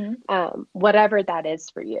for it. Whatever that is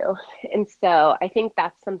for you. And so I think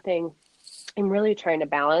that's something I'm really trying to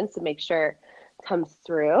balance and make sure comes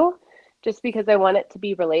through, just because I want it to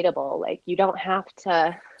be relatable. You don't have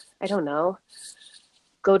to, I don't know,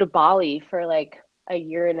 go to Bali for a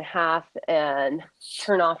year and a half and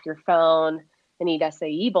turn off your phone and eat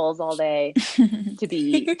acai bowls all day to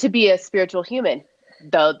be a spiritual human.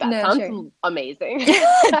 Though that sounds amazing.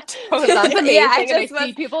 Totally. Sounds amazing. Yeah, I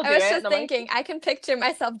see people do it. I was just thinking, I can picture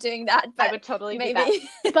myself doing that. But I would totally maybe.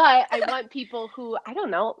 do that. But I want people who, I don't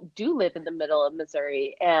know, do live in the middle of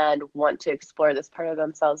Missouri and want to explore this part of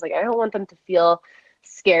themselves. I don't want them to feel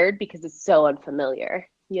scared because it's so unfamiliar,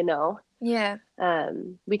 Yeah.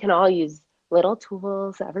 We can all use little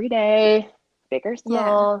tools every day, big or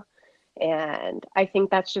small. And I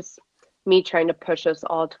think that's just me trying to push us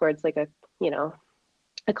all towards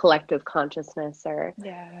a collective consciousness or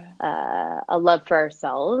a love for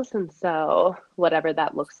ourselves. And so whatever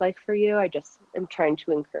that looks like for you, I just am trying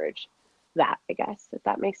to encourage that, I guess, if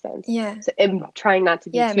that makes sense. Yeah. So I'm trying not to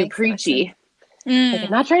be too preachy. I'm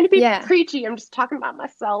not trying to be preachy. I'm just talking about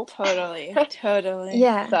myself. Totally.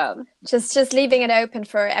 Yeah. So just leaving it open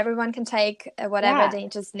for everyone can take whatever they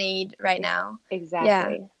just need right now.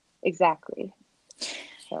 Exactly. Exactly.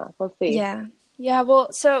 Yeah, we'll see. Yeah. Yeah.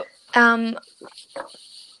 Well, so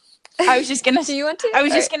I was just gonna. Do you want to? I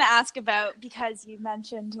was just gonna ask about, because you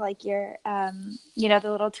mentioned like your, the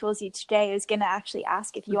little tools each day. I was gonna actually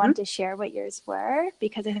ask if you wanted to share what yours were,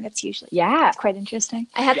 because I think it's usually quite interesting.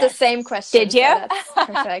 I had the same question. Did you? So that's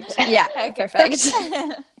perfect. Yeah, perfect.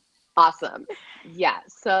 Awesome. Yeah.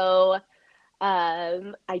 So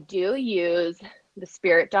I do use the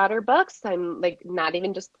Spirit Daughter books. I'm like not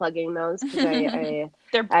even just plugging those because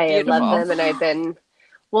I love them, and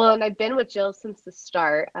I've been with Jill since the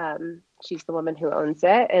start. She's the woman who owns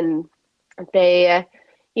it, and they,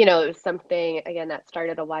 it was something again that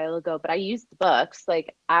started a while ago. But I use the books.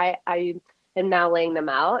 Like I am now laying them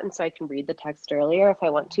out, and so I can read the text earlier if I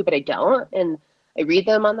want to, but I don't, and I read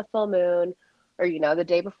them on the full moon, or the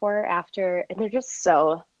day before or after, and they're just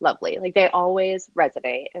so lovely. Like they always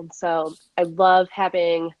resonate, and so I love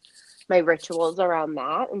having my rituals around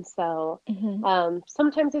that. And so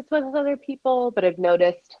sometimes it's with other people, but I've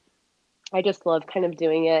noticed I just love kind of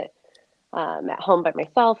doing it at home by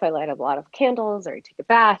myself. I light up a lot of candles, or I take a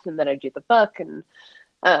bath, and then I do the book, and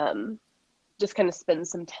just kind of spend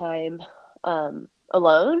some time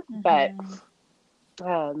alone. But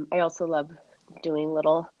I also love doing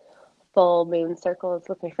little full moon circles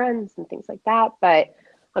with my friends and things like that. But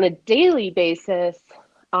on a daily basis,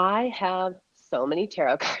 I have so many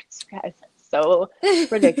tarot cards, guys. So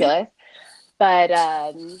ridiculous. But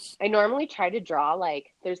I normally try to draw,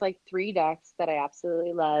 there's 3 decks that I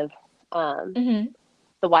absolutely love. The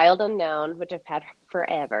Wild Unknown, which I've had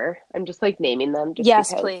forever. I'm just naming them just yes,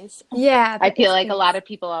 because please. Yeah, I feel like a lot of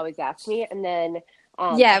people always ask me. And then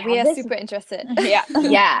we are super interested.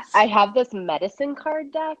 Yeah, I have this medicine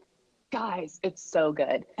card deck. Guys, it's so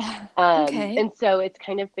good. Okay. And so it's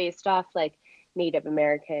kind of based off Native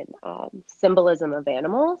American symbolism of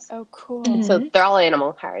animals. Oh, cool. And so they're all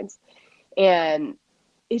animal cards. And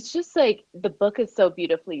it's just the book is so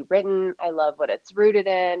beautifully written. I love what it's rooted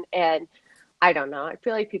in. And I don't know, I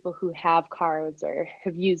feel like people who have cards or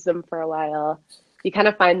have used them for a while, you kind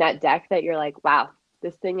of find that deck that you're like, wow,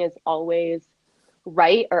 this thing is always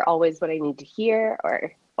right, or always what I need to hear,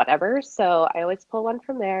 or whatever. So I always pull one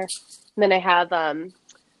from there. And then I have, what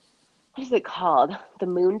is it called? The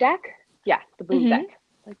Moon deck? Yeah, the Moon deck.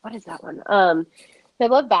 What is that one? I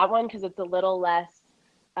love that one because it's a little less,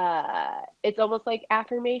 it's almost like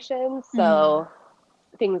affirmations. So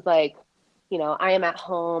things like, I am at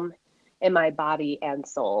home in my body and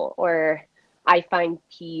soul, or I find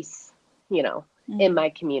peace, in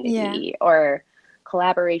my community, or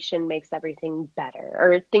collaboration makes everything better,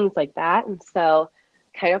 or things like that. And so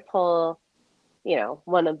kind of pull,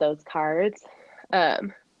 one of those cards.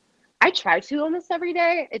 I try to almost every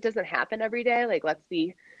day. It doesn't happen every day. Let's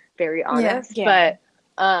be very honest. But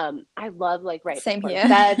I love right Same before here.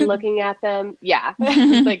 bed looking at them. Yeah.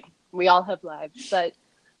 We all have lives, but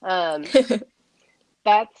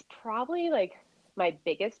that's probably my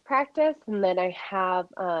biggest practice. And then I have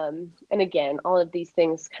and again, all of these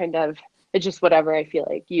things kind of, it's just whatever I feel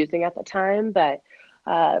like using at the time. But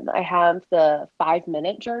I have the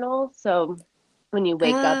 5-minute journal. So when you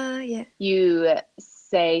wake up, you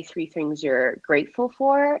say 3 things you're grateful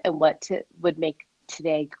for and what would make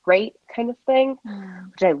today great, kind of thing,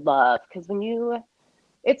 which I love. Because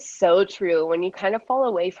it's so true. When you kind of fall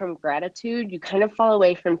away from gratitude, you kind of fall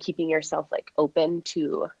away from keeping yourself open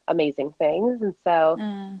to amazing things. And so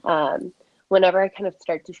whenever I kind of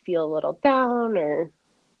start to feel a little down, or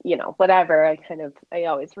whatever, I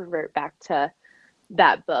always revert back to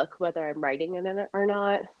that book, whether I'm writing in it or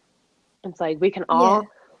not. It's we can all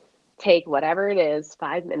take whatever it is,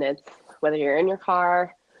 5 minutes, whether you're in your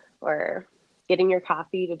car or getting your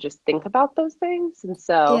coffee, to just think about those things. And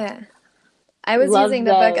so I was using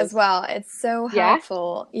the book as well. It's so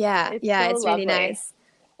helpful. It's it's really nice.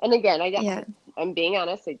 And again, I'm being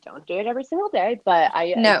honest, I don't do it every single day, but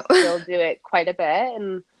I still do it quite a bit.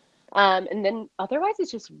 And then otherwise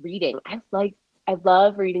it's just reading. I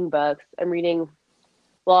love reading books.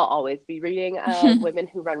 I'll always be reading Women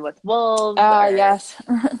Who Run with Wolves. Yes.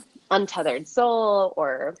 Untethered Soul,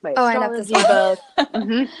 or my I love astrology book.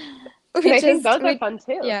 And I think those are fun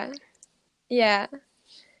too. Yeah.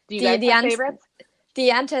 Do you guys have favorites?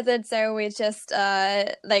 The Untethered Soul, we just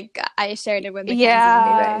I shared it with Mackenzie.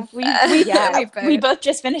 Yeah, we both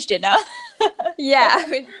just finished it now.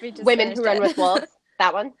 we just Women Who Run with Wolves.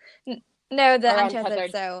 That one. No, the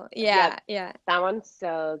Untethered Soul. Yeah. That one's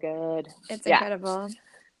so good. It's incredible.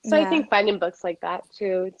 So I think finding books like that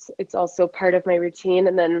too, it's also part of my routine.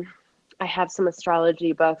 And then I have some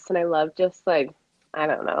astrology books, and I love just I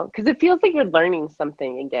don't know, because it feels like you're learning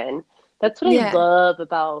something again. That's what I love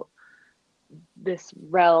about this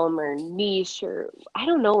realm or niche, or I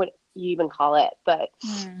don't know what you even call it, but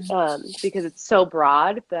because it's so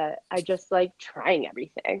broad. But I just like trying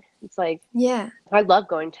everything. It's like, Yeah. I love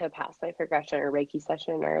going to a past life regression or Reiki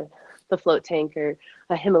session or the float tank or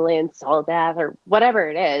a Himalayan salt bath or whatever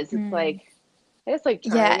it is. It's like, I just like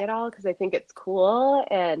trying Yeah. it all because I think it's cool,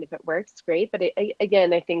 and if it works, great. But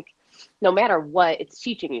again, I think no matter what, it's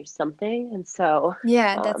teaching you something, and so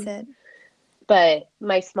Yeah, that's it. But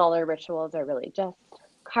my smaller rituals are really just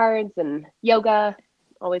cards and yoga.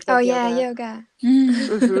 Always Oh love yeah, yoga.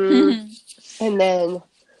 yoga. And then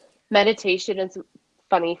meditation is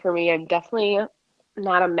funny for me. I'm definitely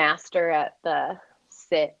not a master at the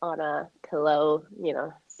sit on a pillow,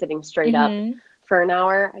 sitting straight up for an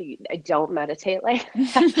hour. I don't meditate like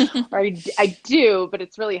that. Or I do, but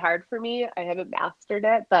it's really hard for me. I haven't mastered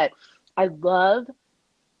it, but I love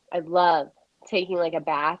taking like a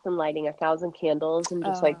bath and lighting 1,000 candles and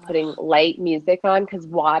just like putting light music on, because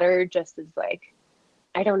water just is like,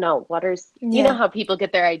 I don't know, water's, you know how people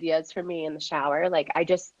get their ideas from me in the shower. Like I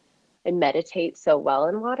meditate so well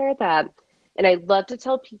in water that, and I love to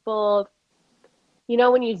tell people,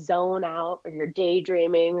 when you zone out or you're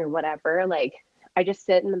daydreaming or whatever, like I just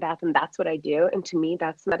sit in the bath and that's what I do. And to me,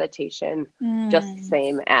 that's meditation, just the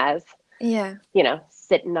same as,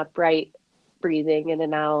 sitting upright, breathing in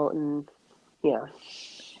and out, and, whatever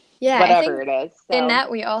I think it is. So. In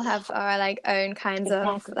that we all have our like own kinds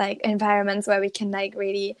of like environments where we can like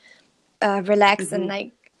really relax and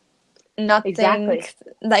like not think,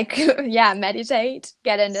 like meditate,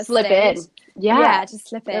 get in the slip state. in. Yeah, just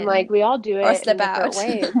slip in. And like we all do it or slip in different out.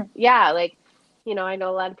 ways. Yeah, like I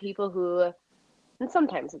know a lot of people who, and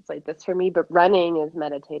sometimes it's like this for me, but running is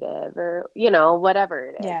meditative, or whatever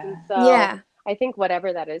it is. Yeah. And so I think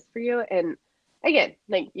whatever that is for you, and again,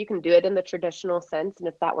 like you can do it in the traditional sense, and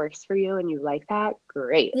if that works for you and you like that,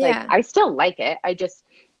 great. Yeah. Like I still like it. I just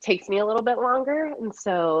takes me a little bit longer, and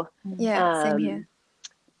so same here.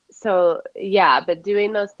 So yeah, but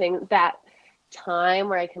doing those things, that time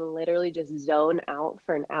where I can literally just zone out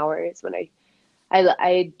for an hour is when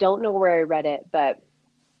I don't know where I read it, but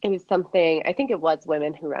it was something, I think it was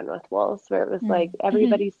Women Who Run with Wolves, where it was like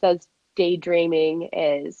everybody says daydreaming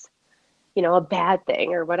is, a bad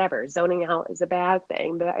thing or whatever. Zoning out is a bad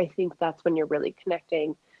thing, but I think that's when you're really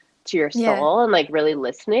connecting to your soul and like really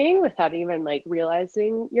listening without even like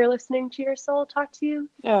realizing you're listening to your soul talk to you.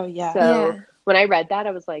 Oh yeah. So when I read that,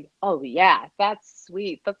 I was like, oh yeah, that's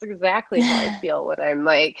sweet. That's exactly how I feel when I'm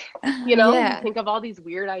like, you think of all these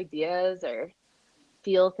weird ideas or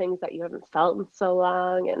feel things that you haven't felt in so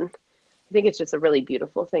long. And I think it's just a really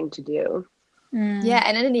beautiful thing to do. Yeah,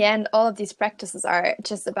 and in the end, all of these practices are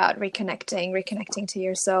just about reconnecting to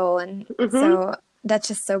your soul, and so that's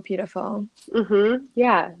just so beautiful.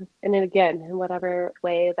 Yeah, and then again, in whatever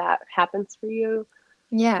way that happens for you,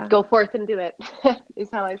 go forth and do it. Is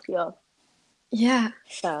how I feel. Yeah,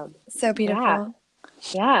 so beautiful.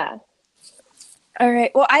 Yeah. All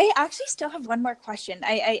right. Well, I actually still have one more question.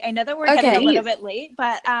 I know that we're getting a little bit late,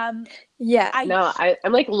 but I'm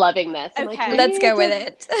like loving this. I'm okay, like, let's go with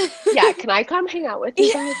it. Yeah, can I come hang out with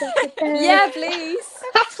you guys? Yeah, please.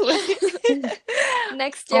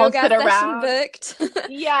 Next yoga session booked.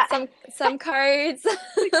 Yeah, some cards.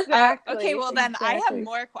 Exactly. Okay, well then I have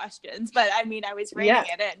more questions, but I mean I was reining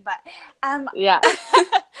it in, but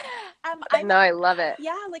no, I love it.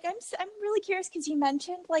 Yeah, like I'm really curious because you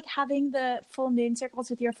mentioned like having the full moon circles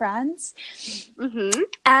with your friends,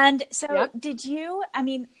 and so did you? I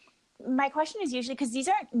mean, my question is usually because these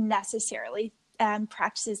aren't necessarily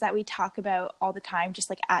practices that we talk about all the time, just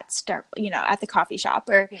like at the coffee shop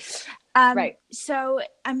or right. So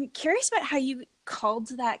I'm curious about how you culled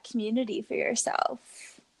that community for yourself.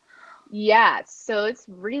 Yeah, so it's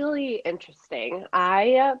really interesting.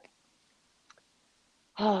 I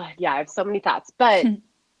have so many thoughts, but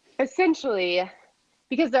essentially,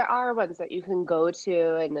 because there are ones that you can go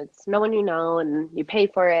to and it's no one you know and you pay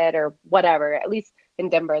for it or whatever. At least in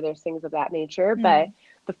Denver, there's things of that nature. But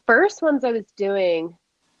the first ones I was doing,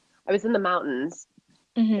 I was in the mountains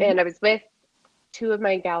and I was with two of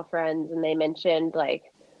my gal friends, and they mentioned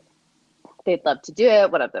like they'd love to do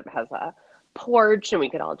it. One of them has a porch and we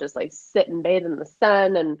could all just like sit and bathe in the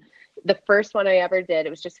sun. And the first one I ever did, it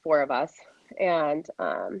was just 4 of us. And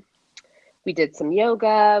we did some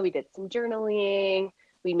yoga, we did some journaling,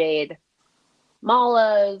 we made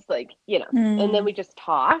malas, like, and then we just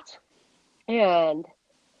talked. And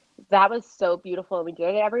that was so beautiful. We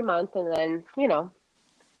did it every month. And then,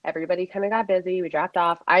 everybody kind of got busy. We dropped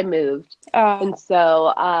off. I moved. And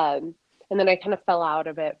so, and then I kind of fell out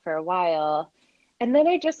of it for a while. And then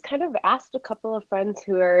I just kind of asked a couple of friends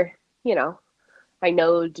who are, I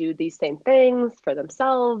know do these same things for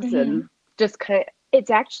themselves and just kind of It's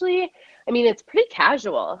actually, I mean, it's pretty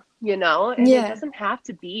casual, you know, and it Yeah. doesn't have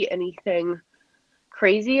to be anything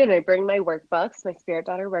crazy. And I bring my workbooks, my Spirit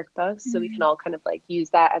Daughter workbooks, so we can all kind of like use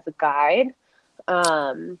that as a guide.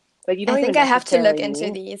 But you don't I even think I have to look necessarily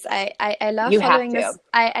into need, these. I love you have following to. this.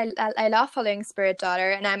 I love following Spirit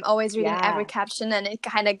Daughter, and I'm always reading every Yeah. caption, and it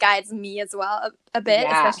kind of guides me as well a bit,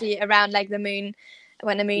 Yeah. especially around like the moon,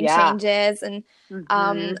 when the moon Yeah. changes, and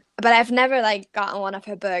Hmm. but I've never like gotten one of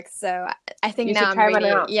her books, so I think You now should I'm try one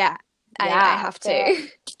really, out. yeah, I Yeah. have to.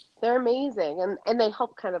 They're amazing. And they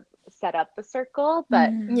help kind of set up the circle.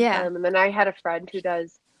 But, Yeah. and then I had a friend who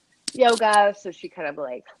does yoga, so she kind of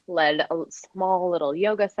like led a small little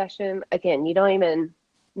yoga session. Again, you don't even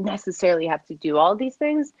necessarily have to do all these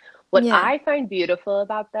things. What Yeah. I find beautiful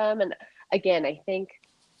about them, and again, I think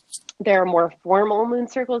there are more formal moon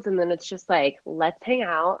circles, and then it's just like, let's hang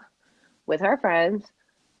out with our friends,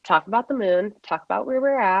 talk about the moon, talk about where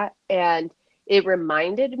we're at. And it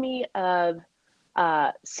reminded me of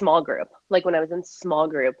small group, like when I was in small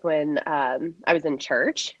group when I was in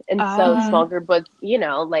church. And so small group was, you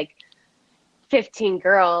know, like 15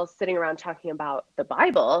 girls sitting around talking about the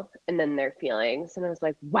Bible and then their feelings. And I was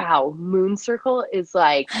like, wow, Moon Circle is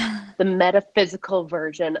like the metaphysical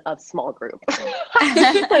version of small group.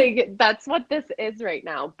 Like, that's what this is right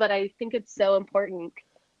now. But I think it's so important,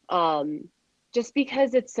 just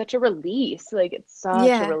because it's such a release. Like, it's such a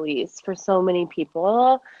Yeah. release for so many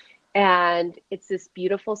people. And it's this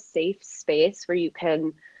beautiful, safe space where you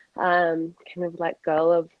can kind of let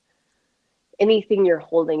go of anything you're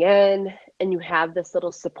holding in, and you have this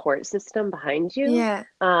little support system behind you. Yeah.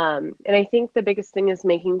 And I think the biggest thing is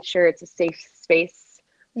making sure it's a safe space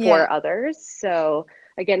Yeah. for others. So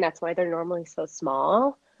again, that's why they're normally so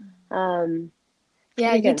small. Yeah. And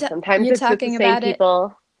again, sometimes You it's with the talking same about it.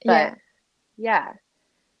 people, but Yeah.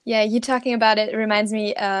 yeah. You talking about it reminds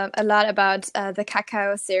me a lot about the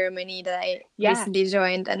cacao ceremony that I recently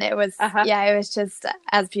joined, and it was it was just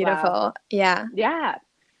as beautiful. Wow. Yeah.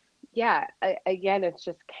 Yeah. Again, it's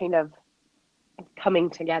just kind of coming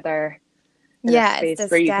together in a Yeah, space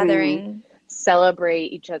it's where this you can gathering. celebrate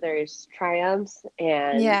each other's triumphs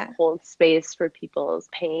and hold space for people's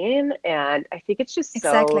pain. And I think it's just so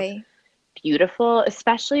Exactly. beautiful,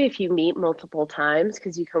 especially if you meet multiple times,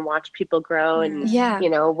 because you can watch people grow. And Yeah. you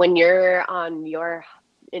know, when you're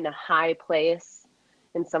in a high place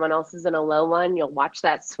and someone else is in a low one, you'll watch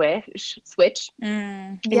that switch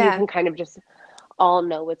and you can kind of just all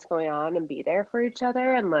know what's going on and be there for each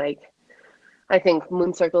other. And like, I think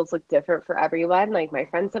moon circles look different for everyone. Like, my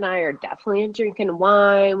friends and I are definitely drinking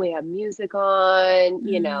wine. We have music on,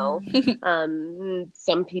 you know.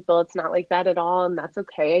 Some people, it's not like that at all, and that's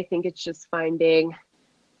okay. I think it's just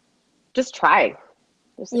just trying.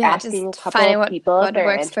 Just asking a couple of people if they're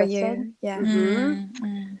works interested. for you. Yeah.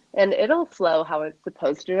 And it'll flow how it's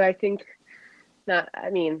supposed to. I think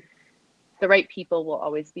the right people will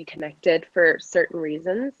always be connected for certain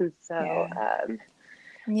reasons. And so,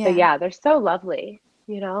 but yeah, they're so lovely,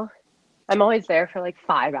 you know. I'm always there for like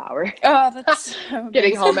 5 hours. Oh, that's so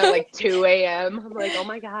getting home at like 2 a.m. I'm like, oh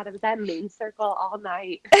my God, I was at Moon Circle all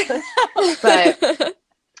night. But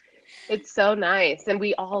it's so nice. And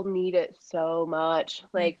we all need it so much.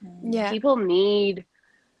 Like, people need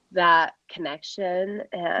that connection.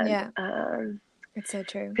 And it's so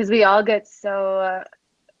true. Because we all get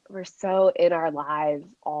we're so in our lives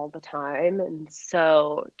all the time. And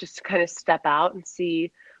so just to kind of step out and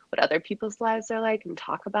see what other people's lives are like and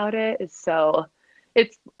talk about it is so,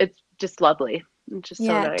 it's just lovely. It's just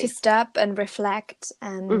so nice. To stop and reflect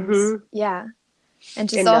and and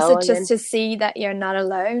just and also just to see that you're not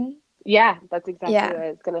alone. Yeah, that's exactly what I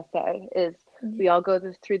was gonna say, is we all go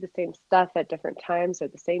through the same stuff at different times or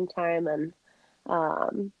the same time. And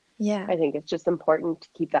I think it's just important to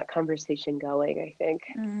keep that conversation going. I think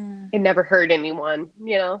it never hurt anyone,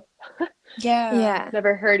 you know.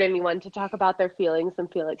 Never hurt anyone to talk about their feelings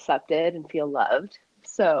and feel accepted and feel loved.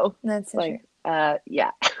 So that's like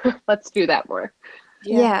true. Let's do that more.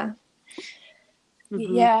 Yeah.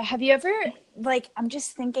 Have you ever, like, I'm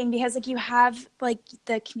just thinking, because like you have like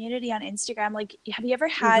the community on Instagram, like have you ever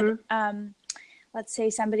had let's say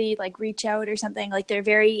somebody like reach out or something, like they're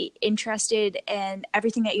very interested in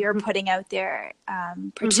everything that you're putting out there,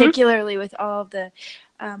 particularly with all of the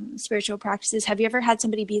spiritual practices? Have you ever had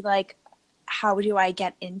somebody be like, how do I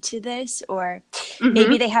get into this? Or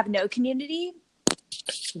maybe they have no community?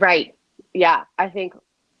 Right. Yeah. I think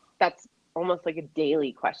that's almost like a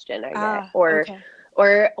daily question I get.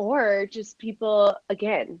 Or just people,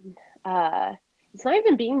 again, it's not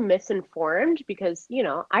even being misinformed, because, you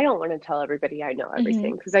know, I don't want to tell everybody I know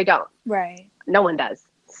everything, because I don't. Right. No one does.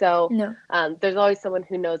 So No. there's always someone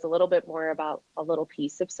who knows a little bit more about a little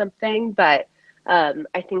piece of something. But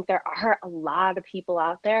I think there are a lot of people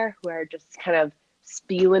out there who are just kind of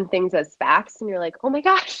spewing things as facts. And you're like, oh my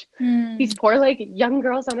gosh, these poor like young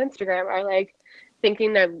girls on Instagram are like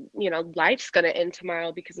thinking their, life's going to end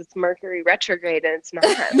tomorrow because it's Mercury retrograde, and it's not.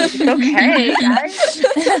 Like, it's okay, guys.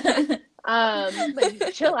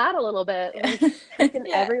 Like, chill out a little bit. Like, freaking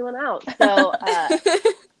everyone out. So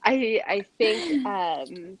I think,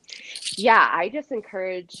 I just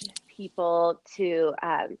encourage people to,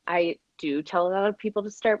 I do tell a lot of people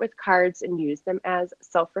to start with cards and use them as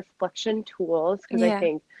self-reflection tools, because I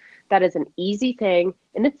think that is an easy thing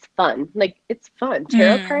and it's fun. Like, it's fun.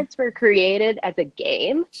 Tarot cards were created as a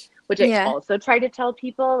game, which I also try to tell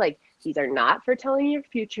people, like, these are not for telling your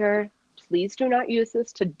future. Please do not use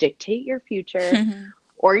this to dictate your future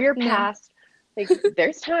or your past. Like,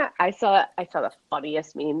 there's time. I saw the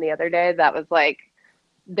funniest meme the other day that was like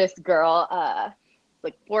this girl,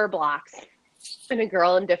 like 4 blocks, and a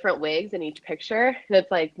girl in different wigs in each picture. And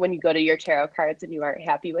it's like when you go to your tarot cards and you aren't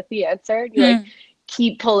happy with the answer, you like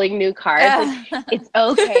keep pulling new cards. Like, it's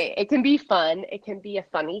okay. It can be fun. It can be a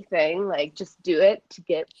funny thing. Like, just do it to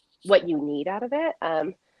get what you need out of it.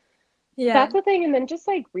 That's the thing. And then just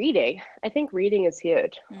like reading. I think reading is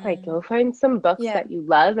huge. Like, go find some books that you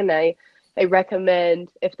love. And I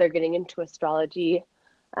recommend, if they're getting into astrology,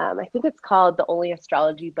 I think it's called The Only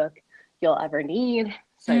Astrology Book You'll Ever Need.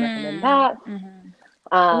 So I recommend that.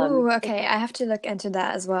 Okay. I have to look into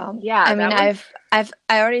that as well. Yeah. I mean, I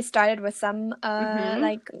already started with some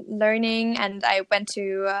like learning, and I went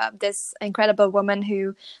to this incredible woman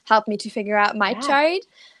who helped me to figure out my chart.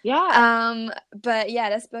 Yeah. But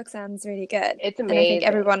yeah, this book sounds really good. It's amazing. And I think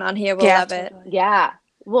everyone on here will love it. Yeah.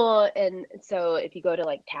 Well, and so if you go to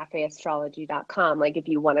like cafeastrology.com, like if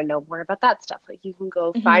you want to know more about that stuff, like you can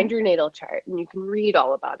go find your natal chart and you can read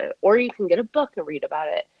all about it, or you can get a book and read about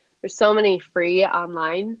it. There's so many free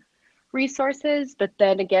online resources, but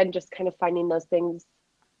then again, just kind of finding those things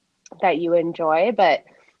that you enjoy. But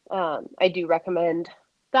I do recommend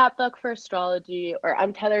that book for astrology, or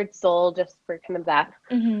Untethered Soul, just for kind of that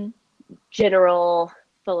general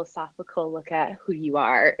philosophical look at who you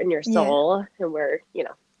are and your soul and where,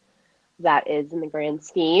 that is in the grand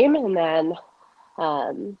scheme. And then,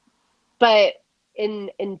 but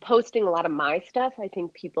in posting a lot of my stuff, I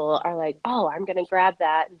think people are like, oh, I'm going to grab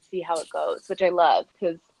that and see how it goes, which I love,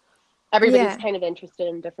 because everybody's kind of interested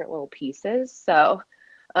in different little pieces. So,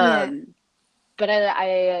 but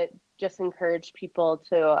I just encourage people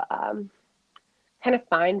to kind of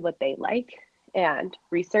find what they like and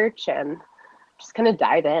research and just kind of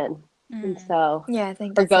dive in. And so, I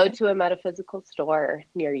think or go to a metaphysical store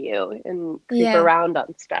near you and creep around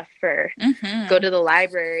on stuff, or go to the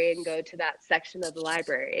library and go to that section of the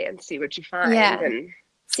library and see what you find and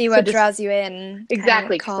see what draws you in.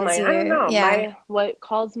 Exactly. Calls you. I don't know. What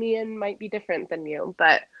calls me in might be different than you,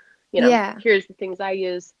 but here's the things I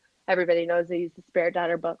use. Everybody knows I use the Spirit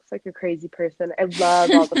Daughter books like a crazy person. I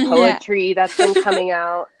love all the poetry that's been coming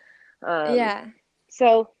out.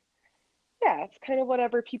 So yeah, it's kind of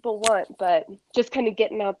whatever people want, but just kind of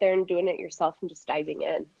getting out there and doing it yourself and just diving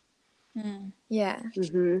in.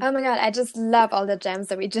 Oh my God, I just love all the gems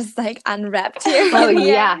that we just like unwrapped here. Oh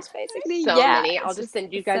yeah, basically so many. I'll just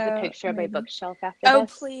send you guys a picture of my bookshelf after this. Oh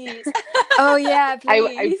please. Oh yeah,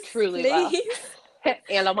 please. I truly will.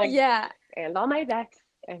 And on my and all my decks.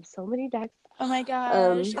 I have so many decks. Oh my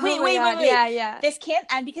gosh. Wait. Yeah. This can't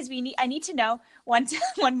end because I need to know one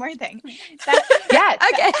more thing.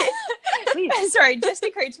 Okay. Please. Sorry, it just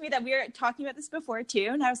occurred to me that we were talking about this before too,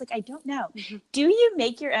 and I was like, I don't know. Do you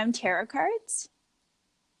make your own tarot cards?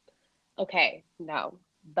 Okay, no,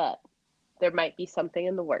 but there might be something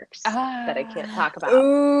in the works that I can't talk about.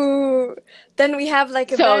 Ooh, then we have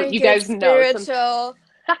like a very good spiritual.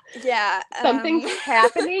 Something's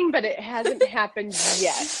happening, but it hasn't happened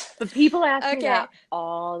yet. But people ask me that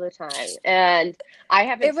all the time, and I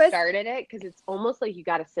haven't started it because it's almost like you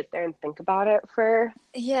got to sit there and think about it for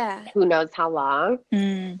who knows how long.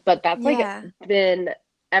 But that's been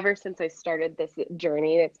ever since I started this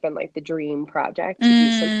journey. It's been like the dream project to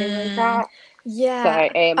do something like that.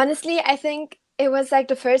 So honestly, I think it was like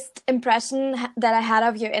the first impression that I had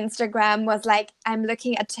of your Instagram was like, I'm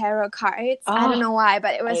looking at tarot cards. I don't know why,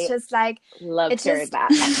 but it was just like, it just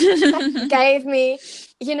gave me,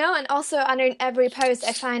 and also under every post,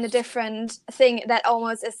 I find a different thing that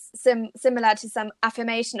almost is similar to some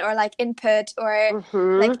affirmation or like input or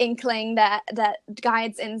like inkling that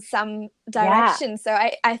guides in some direction. So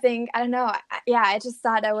I think, I don't know, I just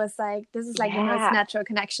thought I was like, this is like the most natural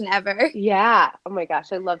connection ever. Yeah. Oh my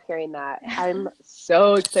gosh, I love hearing that. I'm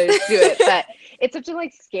so excited to do it, but it's such a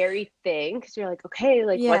like scary thing because you're like, okay,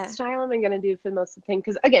 like what style am I gonna do for the most of the thing?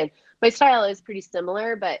 Because again, my style is pretty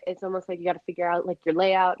similar, but it's almost like you got to figure out like your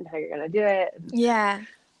layout and how you're gonna do it. Yeah.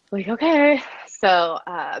 Like, okay, so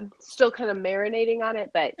still kind of marinating on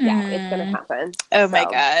it, but yeah, it's gonna happen. Oh my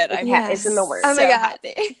God, it's in the works. Oh my God,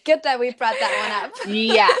 good that we brought that one up.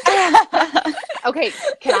 Yeah. Okay,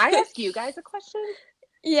 can I ask you guys a question?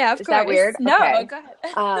 Yeah, of course. Is that weird? No, okay. go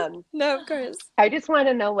ahead. No, of course. I just want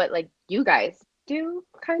to know what like you guys do,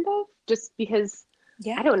 kind of, just because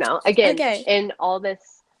I don't know. Again, in all this,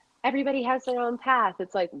 everybody has their own path.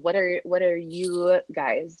 It's like, what are you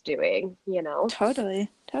guys doing? You know? Totally.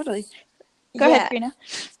 Go ahead, Karina.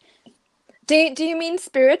 Do you mean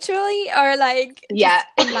spiritually or like just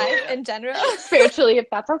in life in general? Spiritually, if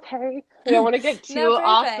that's okay. I don't want to get too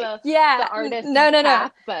off the artist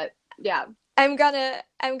path, but yeah. I'm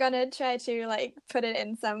gonna try to like put it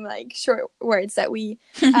in some like short words that we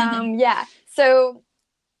So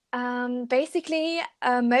basically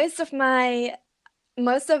most of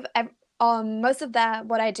that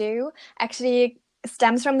what I do actually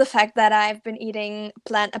stems from the fact that I've been eating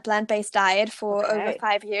a plant-based diet for over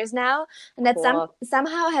 5 years now, and that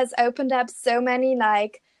somehow has opened up so many,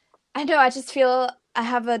 like, I know, I just feel I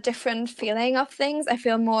have a different feeling of things. I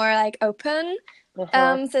feel more like open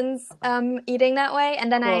since eating that way,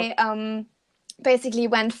 and then I basically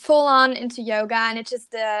went full on into yoga, and it's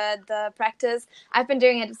just the practice. I've been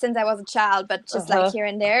doing it since I was a child, but just like here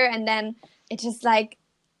and there, and then it just like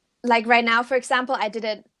right now, for example, I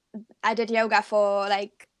did yoga for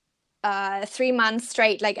like 3 months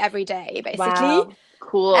straight, like every day, basically. Wow.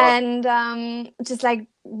 Cool. And just like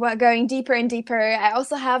going deeper and deeper. I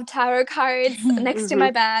also have tarot cards next to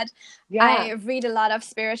my bed. Yeah. I read a lot of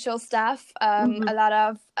spiritual stuff, a lot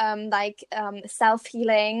of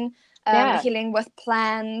self-healing, healing with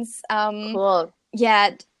plants. Cool.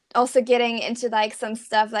 Yeah. Also getting into like some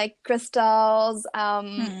stuff like crystals.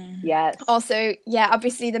 Yes. Also,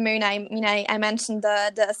 obviously the moon. I mentioned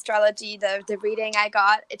the astrology, the reading I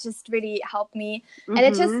got. It just really helped me. And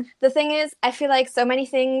it just, the thing is, I feel like so many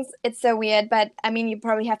things. It's so weird, but I mean, you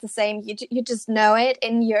probably have the same. You just know it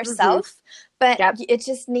in yourself, but it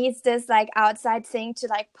just needs this like outside thing to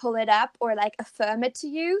like pull it up or like affirm it to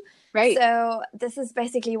you. Right. So this is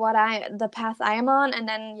basically the path I am on. And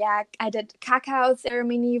then, I did cacao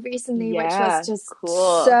ceremony recently, which was just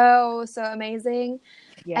so amazing.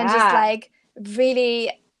 Yeah. And just like really,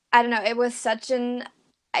 I don't know, it was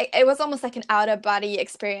it was almost like an out of body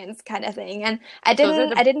experience kind of thing. And I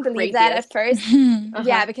didn't believe that at first.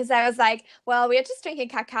 Yeah, because I was like, well, we're just drinking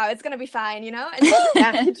cacao. It's going to be fine, you know?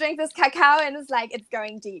 And you drink this cacao and it's like, it's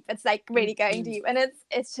going deep. It's like really going deep. And it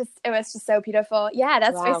was just so beautiful. Yeah,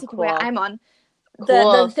 that's basically where I'm on.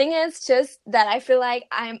 The thing is just that I feel like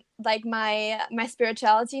I'm like my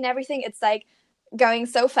spirituality and everything, it's like going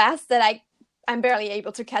so fast that I'm barely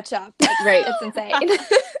able to catch up. Like, it's insane.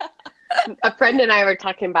 A friend and I were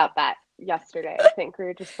talking about that yesterday. I think we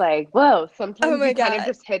were just like, whoa, sometimes you kind of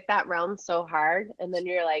just hit that realm so hard and then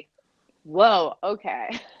you're like, whoa,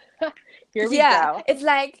 okay. Here we go. It's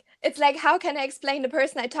like how can I explain the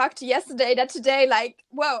person I talked to yesterday that today, like,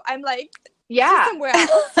 whoa, I'm like somewhere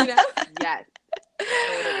else, you know? Yes.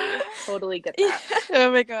 Totally get that.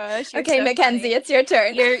 Oh my gosh. Okay, so Mackenzie, funny. It's your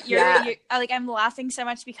turn. You're like, I'm laughing so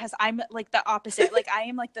much because I'm like the opposite. Like I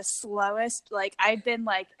am like the slowest. Like I've been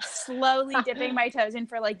like slowly dipping my toes in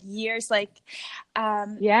for like years. Like,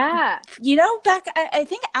 you know, back, I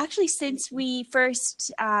think actually since we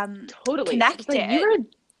first connected. Like you were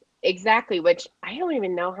exactly, which I don't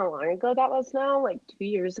even know how long ago that was now, like 2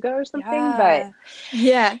 years ago or something. But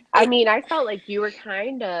I mean, I felt like you were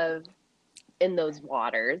kind of in those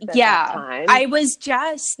waters at that time. I was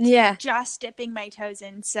just dipping my toes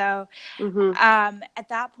in. So at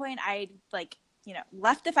that point I like, you know,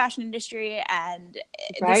 left the fashion industry, and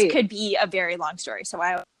this could be a very long story. So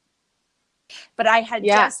but I had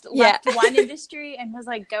just left one industry and was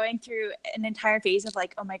like going through an entire phase of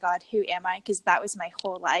like, oh my God, who am I? Because that was my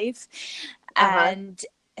whole life. And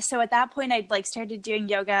so at that point I'd like started doing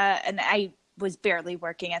yoga, and I was barely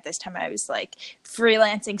working at this time. I was like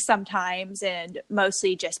freelancing sometimes and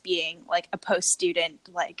mostly just being like a post-student,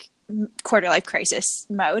 like quarter life crisis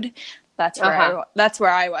mode. That's where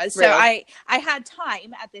I was. Really? So I had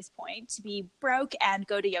time at this point to be broke and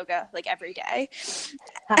go to yoga like every day.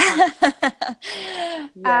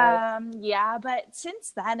 But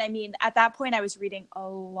since then, I mean, at that point I was reading a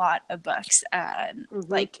lot of books,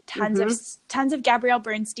 like tons of Gabrielle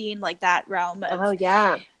Bernstein, like that realm of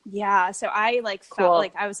Yeah, so I like felt Cool.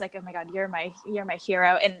 like I was like, oh my God, you're my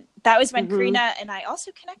hero. And that was when Mm-hmm. Karina and I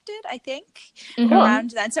also connected, I think, Mhm. around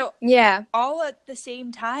then. So Yeah. all at the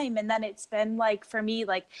same time. And then it's been like, for me,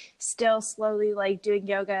 like still slowly like doing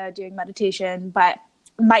yoga, doing meditation, but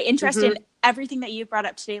my interest in everything that you brought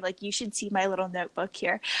up today, like you should see my little notebook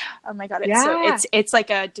here. Oh my God. It's so Yeah. it's like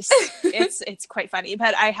a just it's quite funny,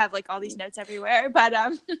 but I have like all these notes everywhere. But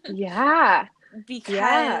Yeah.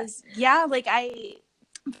 because like I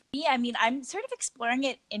mean, I'm sort of exploring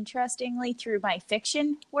it interestingly through my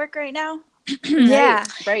fiction work right now. Yeah.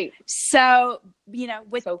 Right. So, you know,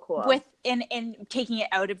 with So cool. with in taking it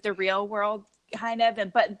out of the real world kind of,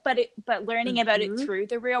 and but learning about it through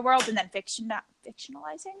the real world, and then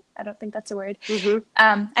fictionalizing. I don't think that's a word.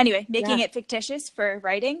 Anyway, making it fictitious for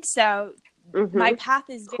writing. So my path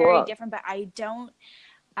is very different, but I don't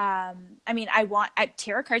I mean,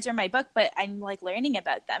 tarot cards are my book, but I'm like learning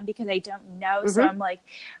about them because I don't know. So I'm like,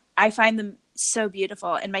 I find them so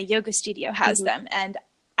beautiful, and my yoga studio has them. And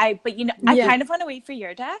but you know, I kind of want to wait for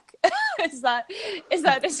your deck. is that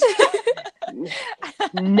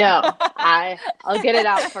No, I'll get it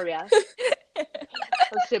out for you.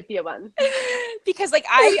 I'll ship you one. Because like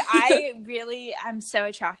I really am so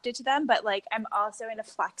attracted to them, but like I'm also in a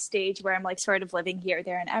flex stage where I'm like sort of living here,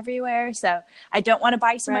 there, and everywhere. So I don't want to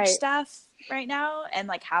buy so much stuff right now and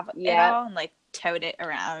like have it all and like tote it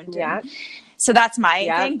around. And so that's my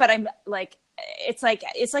thing. But I'm like, it's like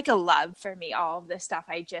a love for me, all of this stuff.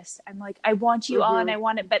 I'm like, I want you all and I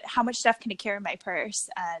want it, but how much stuff can I carry in my purse?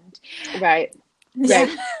 And Right.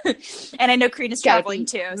 And I know Karina's traveling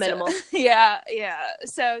too. Minimal. So, yeah.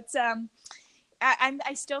 So it's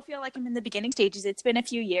I still feel like I'm in the beginning stages. It's been a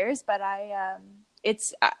few years, but I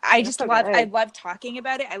love talking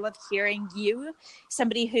about it. I love hearing you,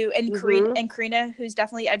 somebody who and Karina who's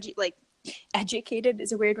definitely educated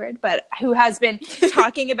is a weird word, but who has been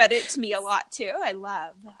talking about it to me a lot too. I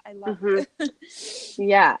love it.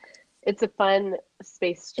 Yeah, it's a fun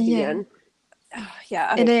space to be in. Oh,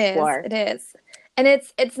 yeah, it is. And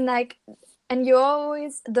it's like, and you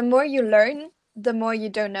always, the more you learn, the more you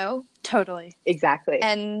don't know. Totally. Exactly.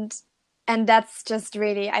 And that's just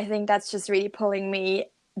really, I think that's just really pulling me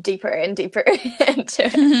deeper and deeper into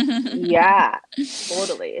it. Yeah,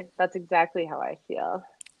 totally. That's exactly how I feel.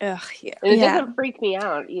 Ugh, yeah. And it doesn't freak me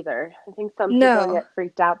out either. I think some people get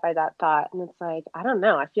freaked out by that thought. And it's like, I don't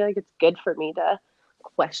know. I feel like it's good for me to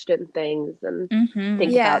question things and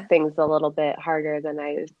think about things a little bit harder than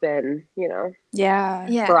I've been, you know,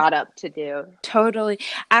 brought up to do. Totally.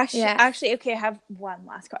 Actually, okay, I have one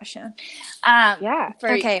last question.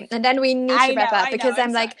 Okay, and then we need to wrap up because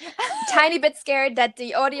I'm like tiny bit scared that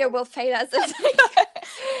the audio will fail us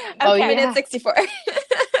at minute 64.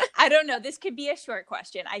 I don't know. This could be a short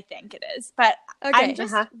question. I think it is, but I'm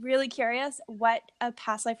just really curious what a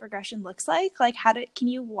past life regression looks like. Like, can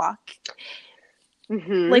you walk?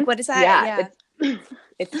 Like, what is that? Yeah.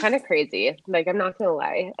 It's kind of crazy. Like, I'm not gonna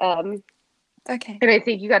lie. Okay. And I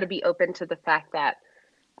think you got to be open to the fact that,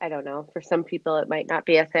 I don't know, for some people it might not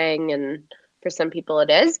be a thing, and for some people it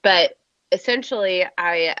is. But essentially,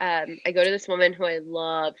 I go to this woman who I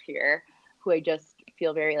love here, who I just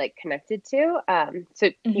feel very like connected to. So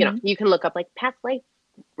you know, you can look up like past life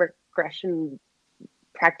regression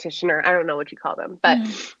practitioner. I don't know what you call them, but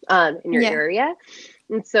in your area.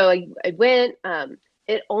 And so I went.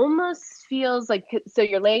 It almost feels like, so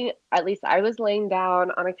you're laying, at least I was laying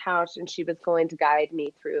down on a couch and she was going to guide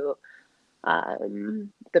me through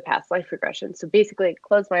the past life regression. So basically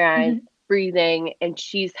close my eyes, breathing, and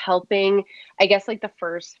she's helping. I guess like the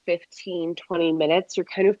first 15, 20 minutes, you're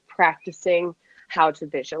kind of practicing how to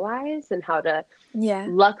visualize and how to,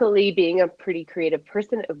 luckily being a pretty creative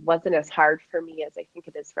person, it wasn't as hard for me as I think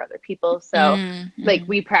it is for other people. So like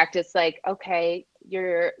we practice like, okay,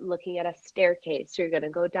 you're looking at a staircase, you're going to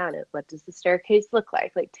go down it. What does the staircase look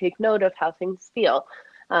like? Like take note of how things feel.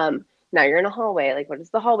 Now you're in a hallway. Like what does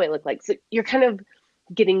the hallway look like? So you're kind of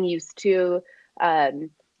getting used to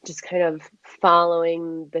just kind of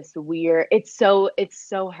following this weird, it's so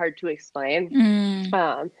hard to explain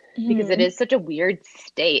because it is such a weird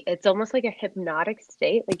state. It's almost like a hypnotic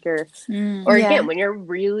state. Like you're, or again, when you're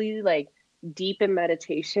really like deep in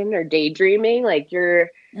meditation or daydreaming, like you're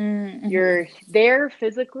there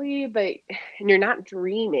physically, but and you're not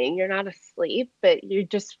dreaming, you're not asleep, but you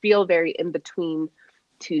just feel very in between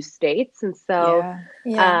two states. And so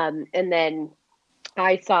and then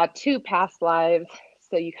I saw 2 past lives,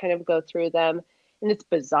 so you kind of go through them, and it's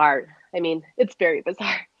bizarre. I mean, it's very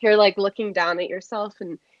bizarre. You're like looking down at yourself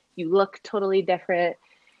and you look totally different.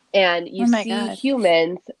 And you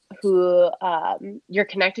humans who you're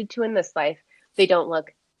connected to in this life, they don't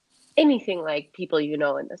look anything like people you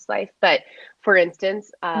know in this life. But for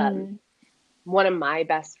instance, one of my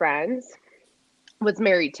best friends was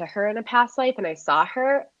married to her in a past life, and I saw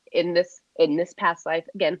her in this past life.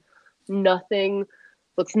 Again,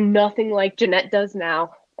 looks nothing like Jeanette does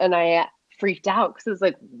now. And I freaked out because I was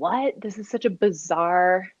like, what? This is such a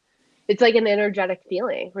bizarre, it's like an energetic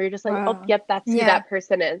feeling where you're just like, oh, Wow. yep, that's who Yeah. that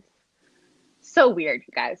person is. So weird,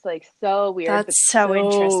 you guys. Like, so weird. but That's so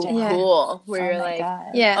interesting. Yeah. Cool. Where Oh you're my like, God.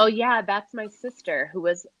 Yeah. oh, yeah, that's my sister who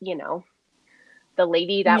was, you know, the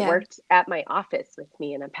lady that Yeah. worked at my office with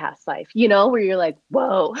me in a past life, you know, where you're like,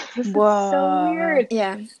 whoa, this is so weird.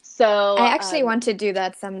 Yeah. So I actually want to do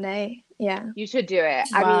that someday. Yeah. you should do it.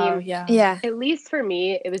 I Wow, mean, yeah. Yeah. at least for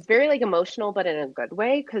me, it was very like emotional, but in a good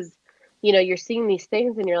way, because you know, you're seeing these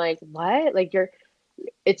things and you're like, what? Like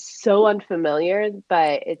it's so unfamiliar,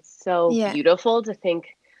 but it's so Yeah. beautiful to think,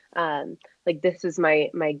 like this is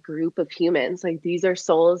my group of humans. Like these are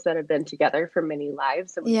souls that have been together for many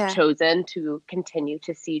lives, and we've Yeah. chosen to continue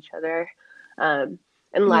to see each other, and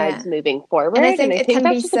Yeah. lives moving forward. And I think it can be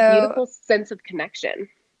that's just a so, beautiful sense of connection.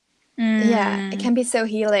 yeah, it can be so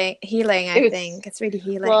healing, I It was think. It's really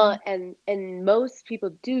healing. well, and most people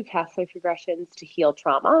do past life regressions to heal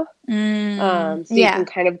trauma. So you Yeah. can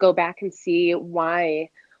kind of go back and see why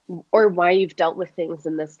you've dealt with things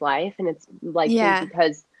in this life, and it's likely Yeah.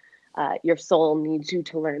 because your soul needs you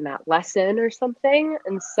to learn that lesson or something.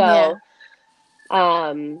 And Yeah.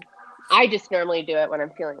 so I just normally do it when I'm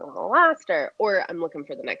feeling a little lost, or I'm looking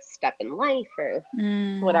for the next step in life, or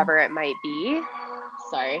whatever it might be.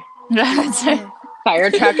 Sorry,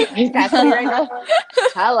 fire truck is passing me right now.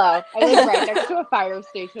 Hello, I live right next to a fire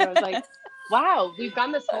station. I was like, wow, we've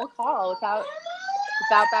gone this whole call without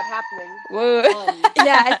that happening. Whoa.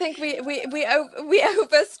 Yeah, I think we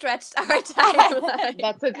overstretched our timeline.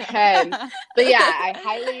 That's okay. But yeah, I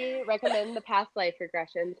highly recommend the past life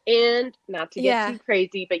regressions, and not to get Yeah. too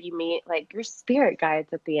crazy, but you meet like your spirit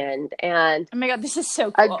guides at the end, and Oh my God, this is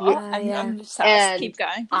so cool. Agree- I'm obsessed. and Keep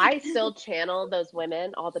going. I still channel those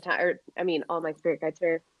women all the time. Or I mean, all my spirit guides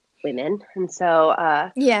are women, and so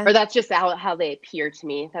Yeah. or that's just how they appear to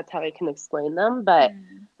me. That's how I can explain them. But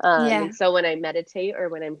Yeah. and so when I meditate, or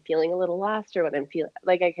when I'm feeling a little lost, or when I'm feeling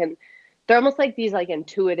like they're almost like these like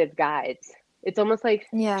intuitive guides. It's almost like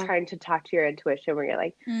Yeah. trying to talk to your intuition, where you're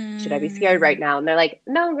like, should I be scared right now? And they're like,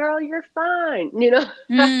 no, girl, you're fine. You know.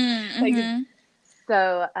 Like,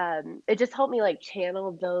 so it just helped me like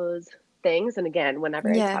channel those things. And again,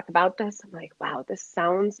 whenever I Yeah. talk about this, I'm like, wow, this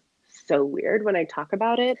sounds so weird when I talk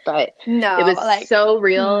about it, but No, it was like, so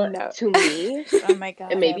real no. to me. Oh my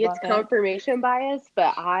God. And maybe I it's love it. confirmation bias,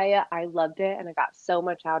 but I loved it, and I got so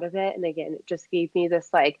much out of it. And again, it just gave me this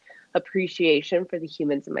like appreciation for the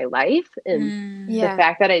humans in my life, and Yeah. the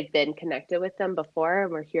fact that I've been connected with them before,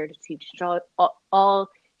 and we're here to teach each other, all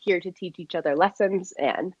here to teach each other lessons,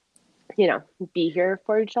 and you know, be here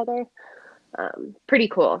for each other. Pretty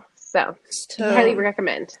cool. So highly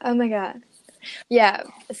recommend. Oh my God. Yeah,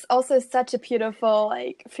 it's also such a beautiful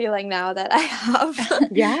like feeling now that I have.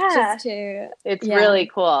 Yeah. Just to It's yeah. really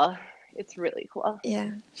cool. It's really cool.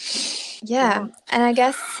 Yeah. Yeah. And I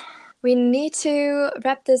guess we need to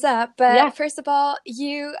wrap this up. But Yeah. first of all,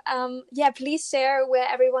 you please share where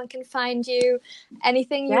everyone can find you.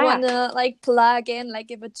 Anything you Yeah. wanna like plug in, like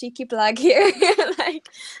give a cheeky plug here. Like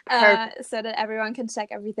Perfect. so that everyone can check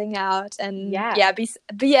everything out and Yeah.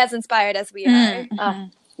 be as inspired as we are.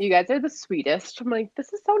 You guys are the sweetest. I'm like,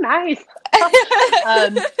 this is so nice.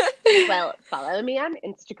 Well, follow me on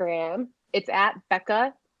Instagram. It's at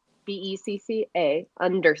Becca, BECCA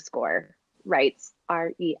 _ writes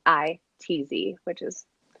REITZ, which is,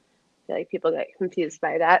 I feel like people get confused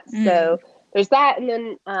by that. So there's that. And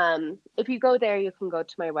then if you go there, you can go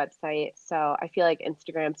to my website. So I feel like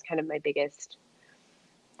Instagram's kind of my biggest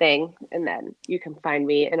thing. And then you can find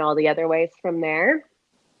me in all the other ways from there.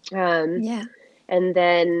 Yeah. And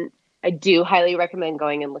then I do highly recommend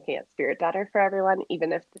going and looking at Spirit Daughter for everyone,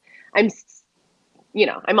 even if I'm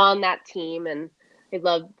on that team, and I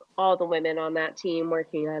love all the women on that team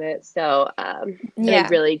working on it. So and I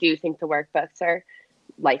really do think the workbooks are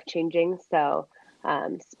life-changing. So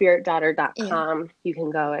spiritdaughter.com, you can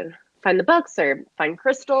go and find the books, or find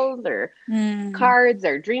crystals, or cards,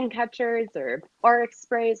 or dream catchers, or auric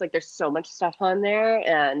sprays. Like there's so much stuff on there,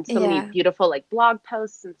 and so many beautiful like blog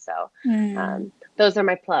posts. And so those are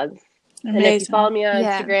my plugs. Amazing. And if you follow me on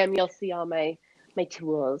Instagram, you'll see all my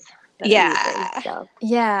tools that I'm using. So.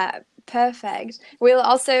 Yeah, perfect. We'll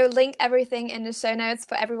also link everything in the show notes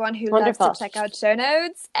for everyone who loves to check out show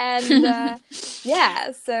notes. And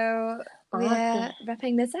so we're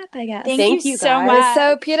wrapping this up, I guess. Thank you so guys. much. It was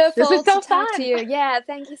so beautiful This was so to talk fun. to you. Yeah,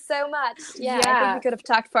 thank you so much. Yeah, I think Yeah. we could have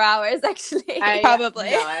talked for hours, actually.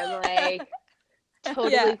 Probably. No, I'm like,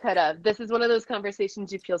 totally could have. This is one of those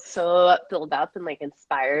conversations you feel so filled up and like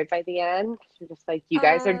inspired by the end. You're just like, you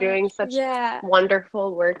guys are doing such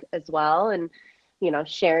wonderful work as well, and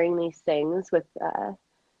sharing these things with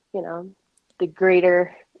the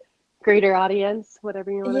greater audience,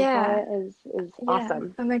 whatever you want to call it, is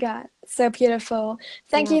awesome. Oh my God, so beautiful.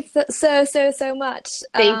 Thank you so much.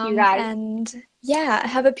 Thank you guys. And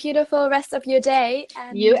have a beautiful rest of your day.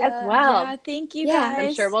 And, you as well. Yeah, thank you guys.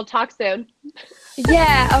 I'm sure we'll talk soon.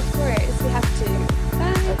 Yeah, of course. We have to.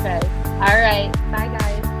 Bye. Okay. All right.